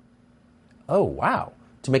that. Oh, wow.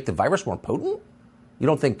 To make the virus more potent? You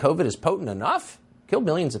don't think COVID is potent enough? Killed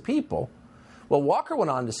millions of people. Well, Walker went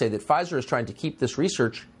on to say that Pfizer is trying to keep this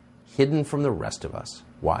research hidden from the rest of us.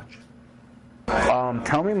 Watch.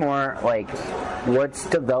 Tell me more, like, what's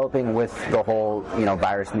developing with the whole,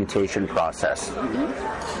 virus mutation process?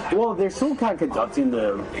 Well, they're still kind of conducting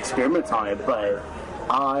the experiments on it, but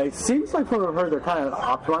it seems like from what I've heard, they're kind of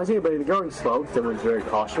optimizing it, but they're going slow. Everyone's very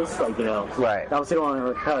cautious, Right. Obviously, don't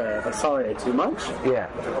want to kind of accelerate it too much. Yeah.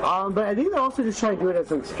 But I think they're also just trying to do it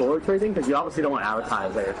as an exploratory thing, because you obviously don't want to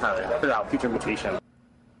advertise that you're trying to figure out future mutation.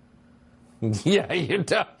 Yeah, you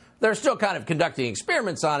don't. They're still kind of conducting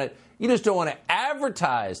experiments on it. You just don't want to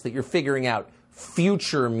advertise that you're figuring out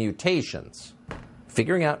future mutations.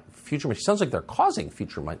 Figuring out future mutations. It sounds like they're causing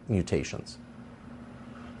future mutations.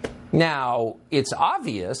 Now, it's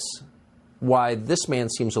obvious why this man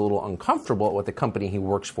seems a little uncomfortable at what the company he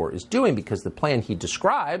works for is doing, because the plan he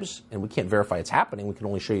describes, and we can't verify it's happening, we can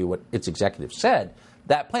only show you what its executives said,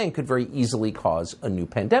 that plan could very easily cause a new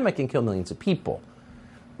pandemic and kill millions of people.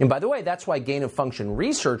 And by the way, that's why gain-of-function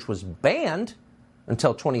research was banned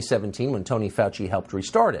until 2017 when Tony Fauci helped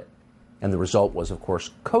restart it. And the result was, of course,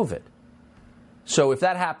 COVID. So if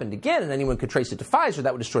that happened again and anyone could trace it to Pfizer,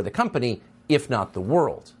 that would destroy the company, if not the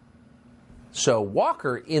world. So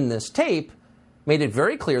Walker, in this tape, made it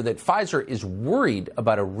very clear that Pfizer is worried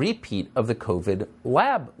about a repeat of the COVID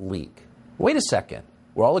lab leak. Wait a second.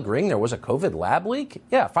 We're all agreeing there was a COVID lab leak?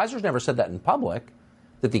 Yeah, Pfizer's never said that in public,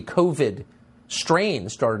 that the COVID strain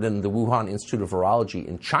started in the Wuhan Institute of Virology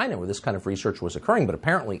in China, where this kind of research was occurring, but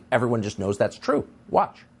apparently everyone just knows that's true.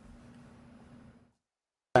 Watch.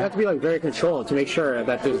 You have to be very controlled to make sure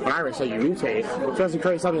that this virus that you mutate doesn't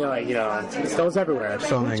create something it goes everywhere.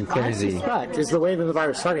 Something crazy. I suspect is the way that the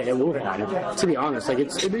virus started in Wuhan. To be honest,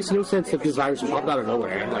 it makes no sense if this virus popped out of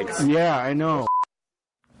nowhere. Yeah, I know.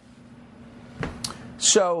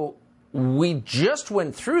 So we just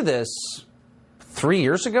went through this 3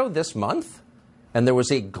 years ago this month, and there was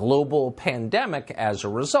a global pandemic as a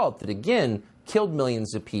result that, again, killed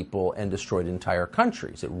millions of people and destroyed entire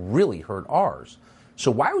countries. It really hurt ours. So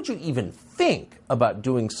why would you even think about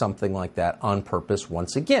doing something like that on purpose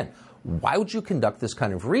once again? Why would you conduct this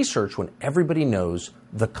kind of research when everybody knows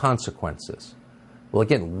the consequences? Well,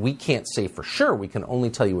 again, we can't say for sure. We can only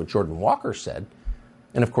tell you what Jordan Walker said.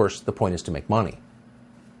 And, of course, the point is to make money.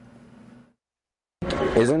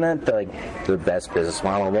 Isn't that the best business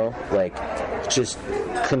model, though? Just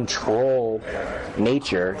control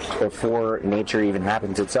nature before nature even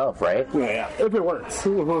happens itself, right? Yeah. If it works.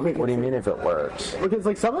 What do you mean if it works?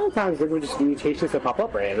 Because some of the times there were just mutations that pop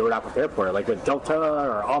up, right? And we're not prepared for it, like with Delta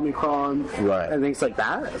or Omicron, right, and things like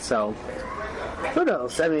that. So who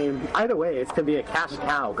knows? I mean, either way, it's going to be a cash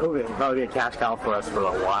cow. COVID will probably be a cash cow for us for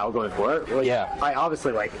a while going forward. Yeah. I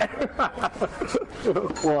obviously like it.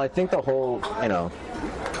 Well, I think the whole,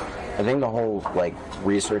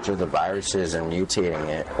 research of the viruses and mutating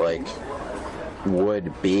it,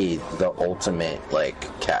 would be the ultimate,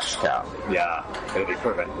 cash cow. Yeah, it'd be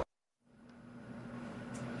perfect.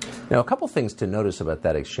 Now, a couple things to notice about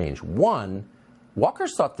that exchange. One,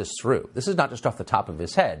 Walker's thought this through. This is not just off the top of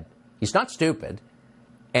his head. He's not stupid,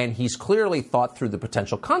 and he's clearly thought through the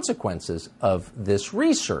potential consequences of this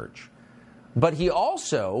research. But he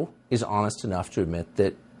also is honest enough to admit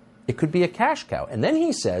that it could be a cash cow. And then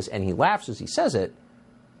he says, and he laughs as he says it,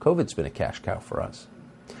 COVID's been a cash cow for us.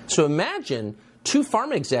 So imagine two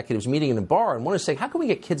pharma executives meeting in a bar and one is saying, how can we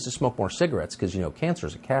get kids to smoke more cigarettes? Because, cancer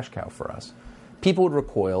is a cash cow for us. People would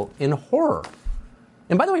recoil in horror.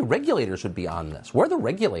 And by the way, regulators would be on this. Where are the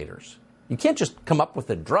regulators? You can't just come up with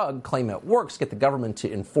a drug, claim it works, get the government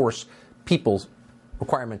to enforce people's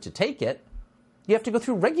requirement to take it. You have to go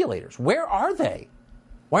through regulators. Where are they?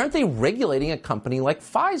 Why aren't they regulating a company like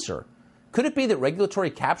Pfizer? Could it be that regulatory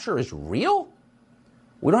capture is real?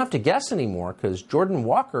 We don't have to guess anymore because Jordan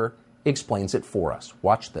Walker explains it for us.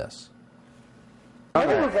 Watch this. I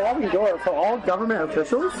have a revolving door for all government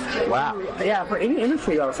officials. Wow. Yeah, for any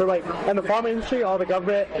industry though. So in the pharma industry, all the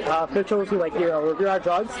government officials who review our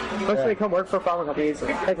drugs, they come work for pharma companies.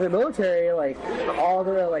 In the military, all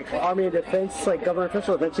the Army and Defense government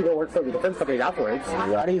officials eventually go work for the defense companies afterwards.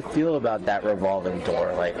 How do you feel about that revolving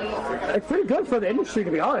door? It's pretty good for the industry,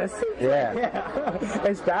 to be honest. Yeah.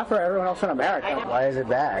 It's bad for everyone else in America. Why is it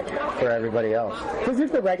bad for everybody else? Because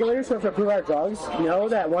if the regulators who have to approve our drugs know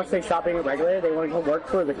that once they stop being regulated, they want to go work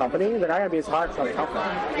for the company, they're not going to be as hard for the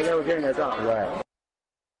company. They're doing their job. Right.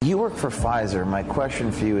 You work for Pfizer. My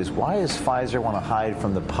question for you is, why does Pfizer want to hide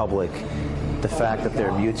from the public the fact that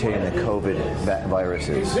they're mutating the COVID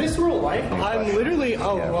viruses? Is this real life? I'm literally a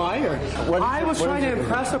liar. I was trying to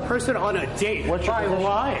impress a person on a date by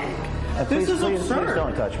lying. This is absurd. Please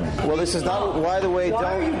don't touch me. Well, this is not. By the way,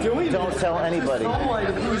 don't tell anybody. Someone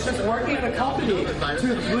who's just working at a company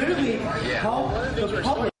to literally help the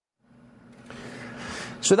public.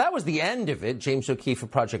 So that was the end of it. James O'Keefe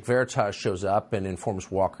of Project Veritas shows up and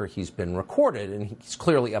informs Walker he's been recorded, and he's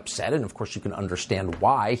clearly upset, and of course you can understand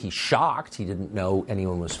why. He's shocked. He didn't know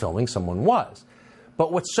anyone was filming. Someone was.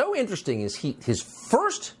 But what's so interesting is his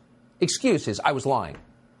first excuse is, I was lying.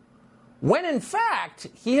 When in fact,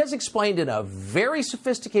 he has explained in a very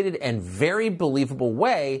sophisticated and very believable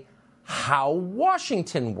way how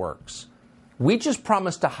Washington works. We just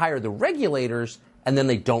promise to hire the regulators, and then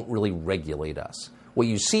they don't really regulate us. What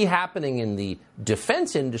you see happening in the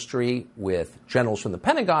defense industry with generals from the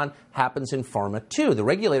Pentagon happens in pharma too. The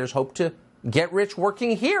regulators hope to get rich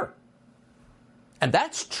working here. And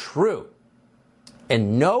that's true.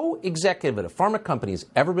 And no executive at a pharma company has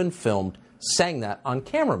ever been filmed saying that on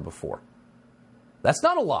camera before. That's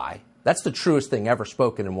not a lie. That's the truest thing ever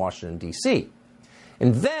spoken in Washington, D.C.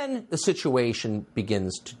 And then the situation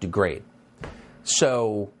begins to degrade.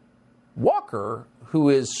 So Walker, who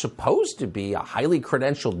is supposed to be a highly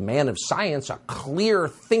credentialed man of science, a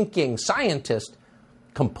clear-thinking scientist,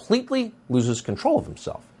 completely loses control of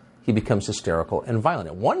himself. He becomes hysterical and violent.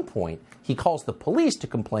 At one point, he calls the police to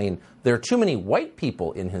complain there are too many white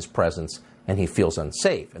people in his presence, and he feels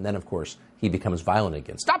unsafe. And then, of course, he becomes violent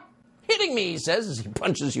again. Stop hitting me, he says, as he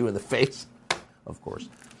punches you in the face. Of course.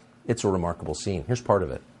 It's a remarkable scene. Here's part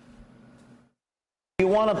of it. You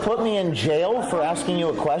want to put me in jail for asking you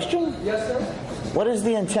a question? Yes, sir. What is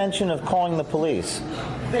the intention of calling the police?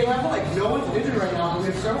 They have no one's injured right now. We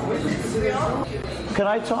have several witnesses. Could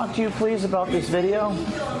I talk to you, please, about this video?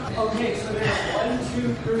 Okay, so there's 1,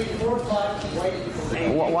 2, 3, 4, 5 white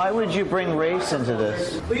people. Why would you bring race into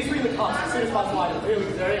this? Please bring the cops as soon as possible. It was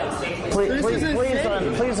very unsafe.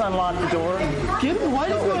 Please unlock the door. Give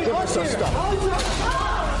us some stuff.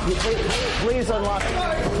 Please unlock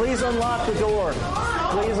the door.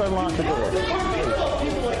 Please unlock the door.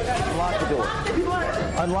 Unlock the door.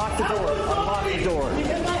 Unlock the door. Unlock the door.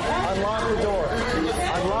 Unlock the door.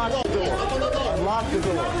 Unlock the door. Unlock the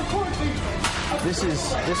door. This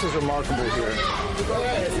is remarkable here.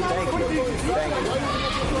 Thank you. Thank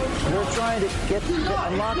you. We're trying to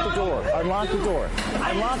unlock the door. Unlock the door.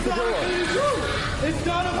 Unlock the door.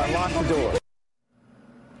 Unlock the door.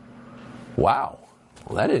 Wow.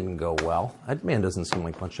 Well, that didn't go well. That man doesn't seem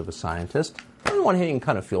like much of a scientist. On one hand, you can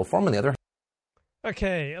kind of feel for him. On the other hand...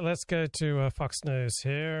 Okay, let's go to Fox News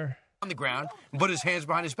here. On the ground and put his hands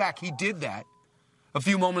behind his back. He did that. A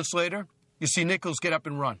few moments later, you see Nichols get up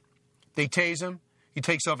and run. They tase him. He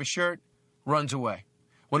takes off his shirt, runs away.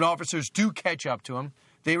 When officers do catch up to him,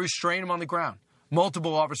 they restrain him on the ground.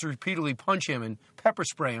 Multiple officers repeatedly punch him and pepper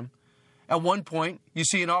spray him. At one point, you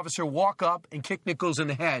see an officer walk up and kick Nichols in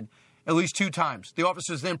the head at least 2 times. The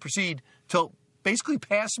officers then proceed to basically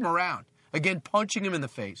pass him around, again punching him in the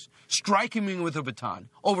face, striking him with a baton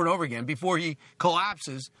over and over again before he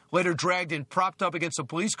collapses, later dragged and propped up against a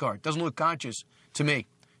police car. Doesn't look conscious to me.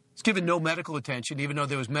 He's given no medical attention, even though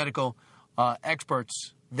there was medical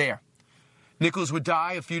experts there. Nichols would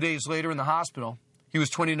die a few days later in the hospital. He was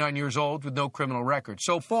 29 years old with no criminal record.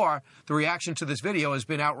 So far, the reaction to this video has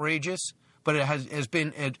been outrageous, but it has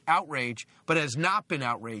been an outrage, but it has not been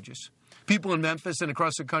outrageous. People in Memphis and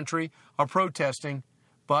across the country are protesting,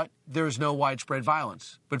 but there is no widespread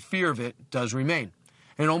violence. But fear of it does remain.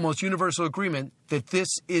 An almost universal agreement that this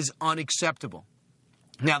is unacceptable.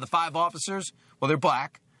 Now, the 5 officers, well, they're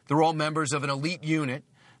black. They're all members of an elite unit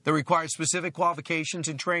that requires specific qualifications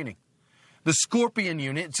and training. The Scorpion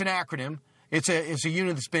Unit, it's an acronym. It's a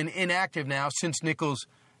unit that's been inactive now since Nichols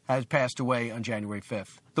has passed away on January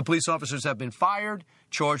 5th. The police officers have been fired,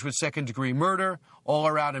 charged with second-degree murder. All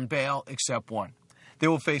are out on bail except one. They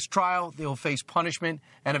will face trial, they will face punishment,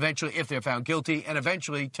 and eventually, if they're found guilty, and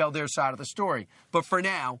eventually tell their side of the story. But for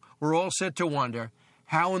now, we're all set to wonder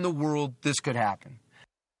how in the world this could happen.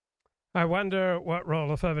 I wonder what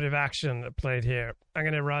role affirmative action played here. I'm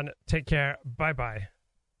going to run. Take care. Bye-bye.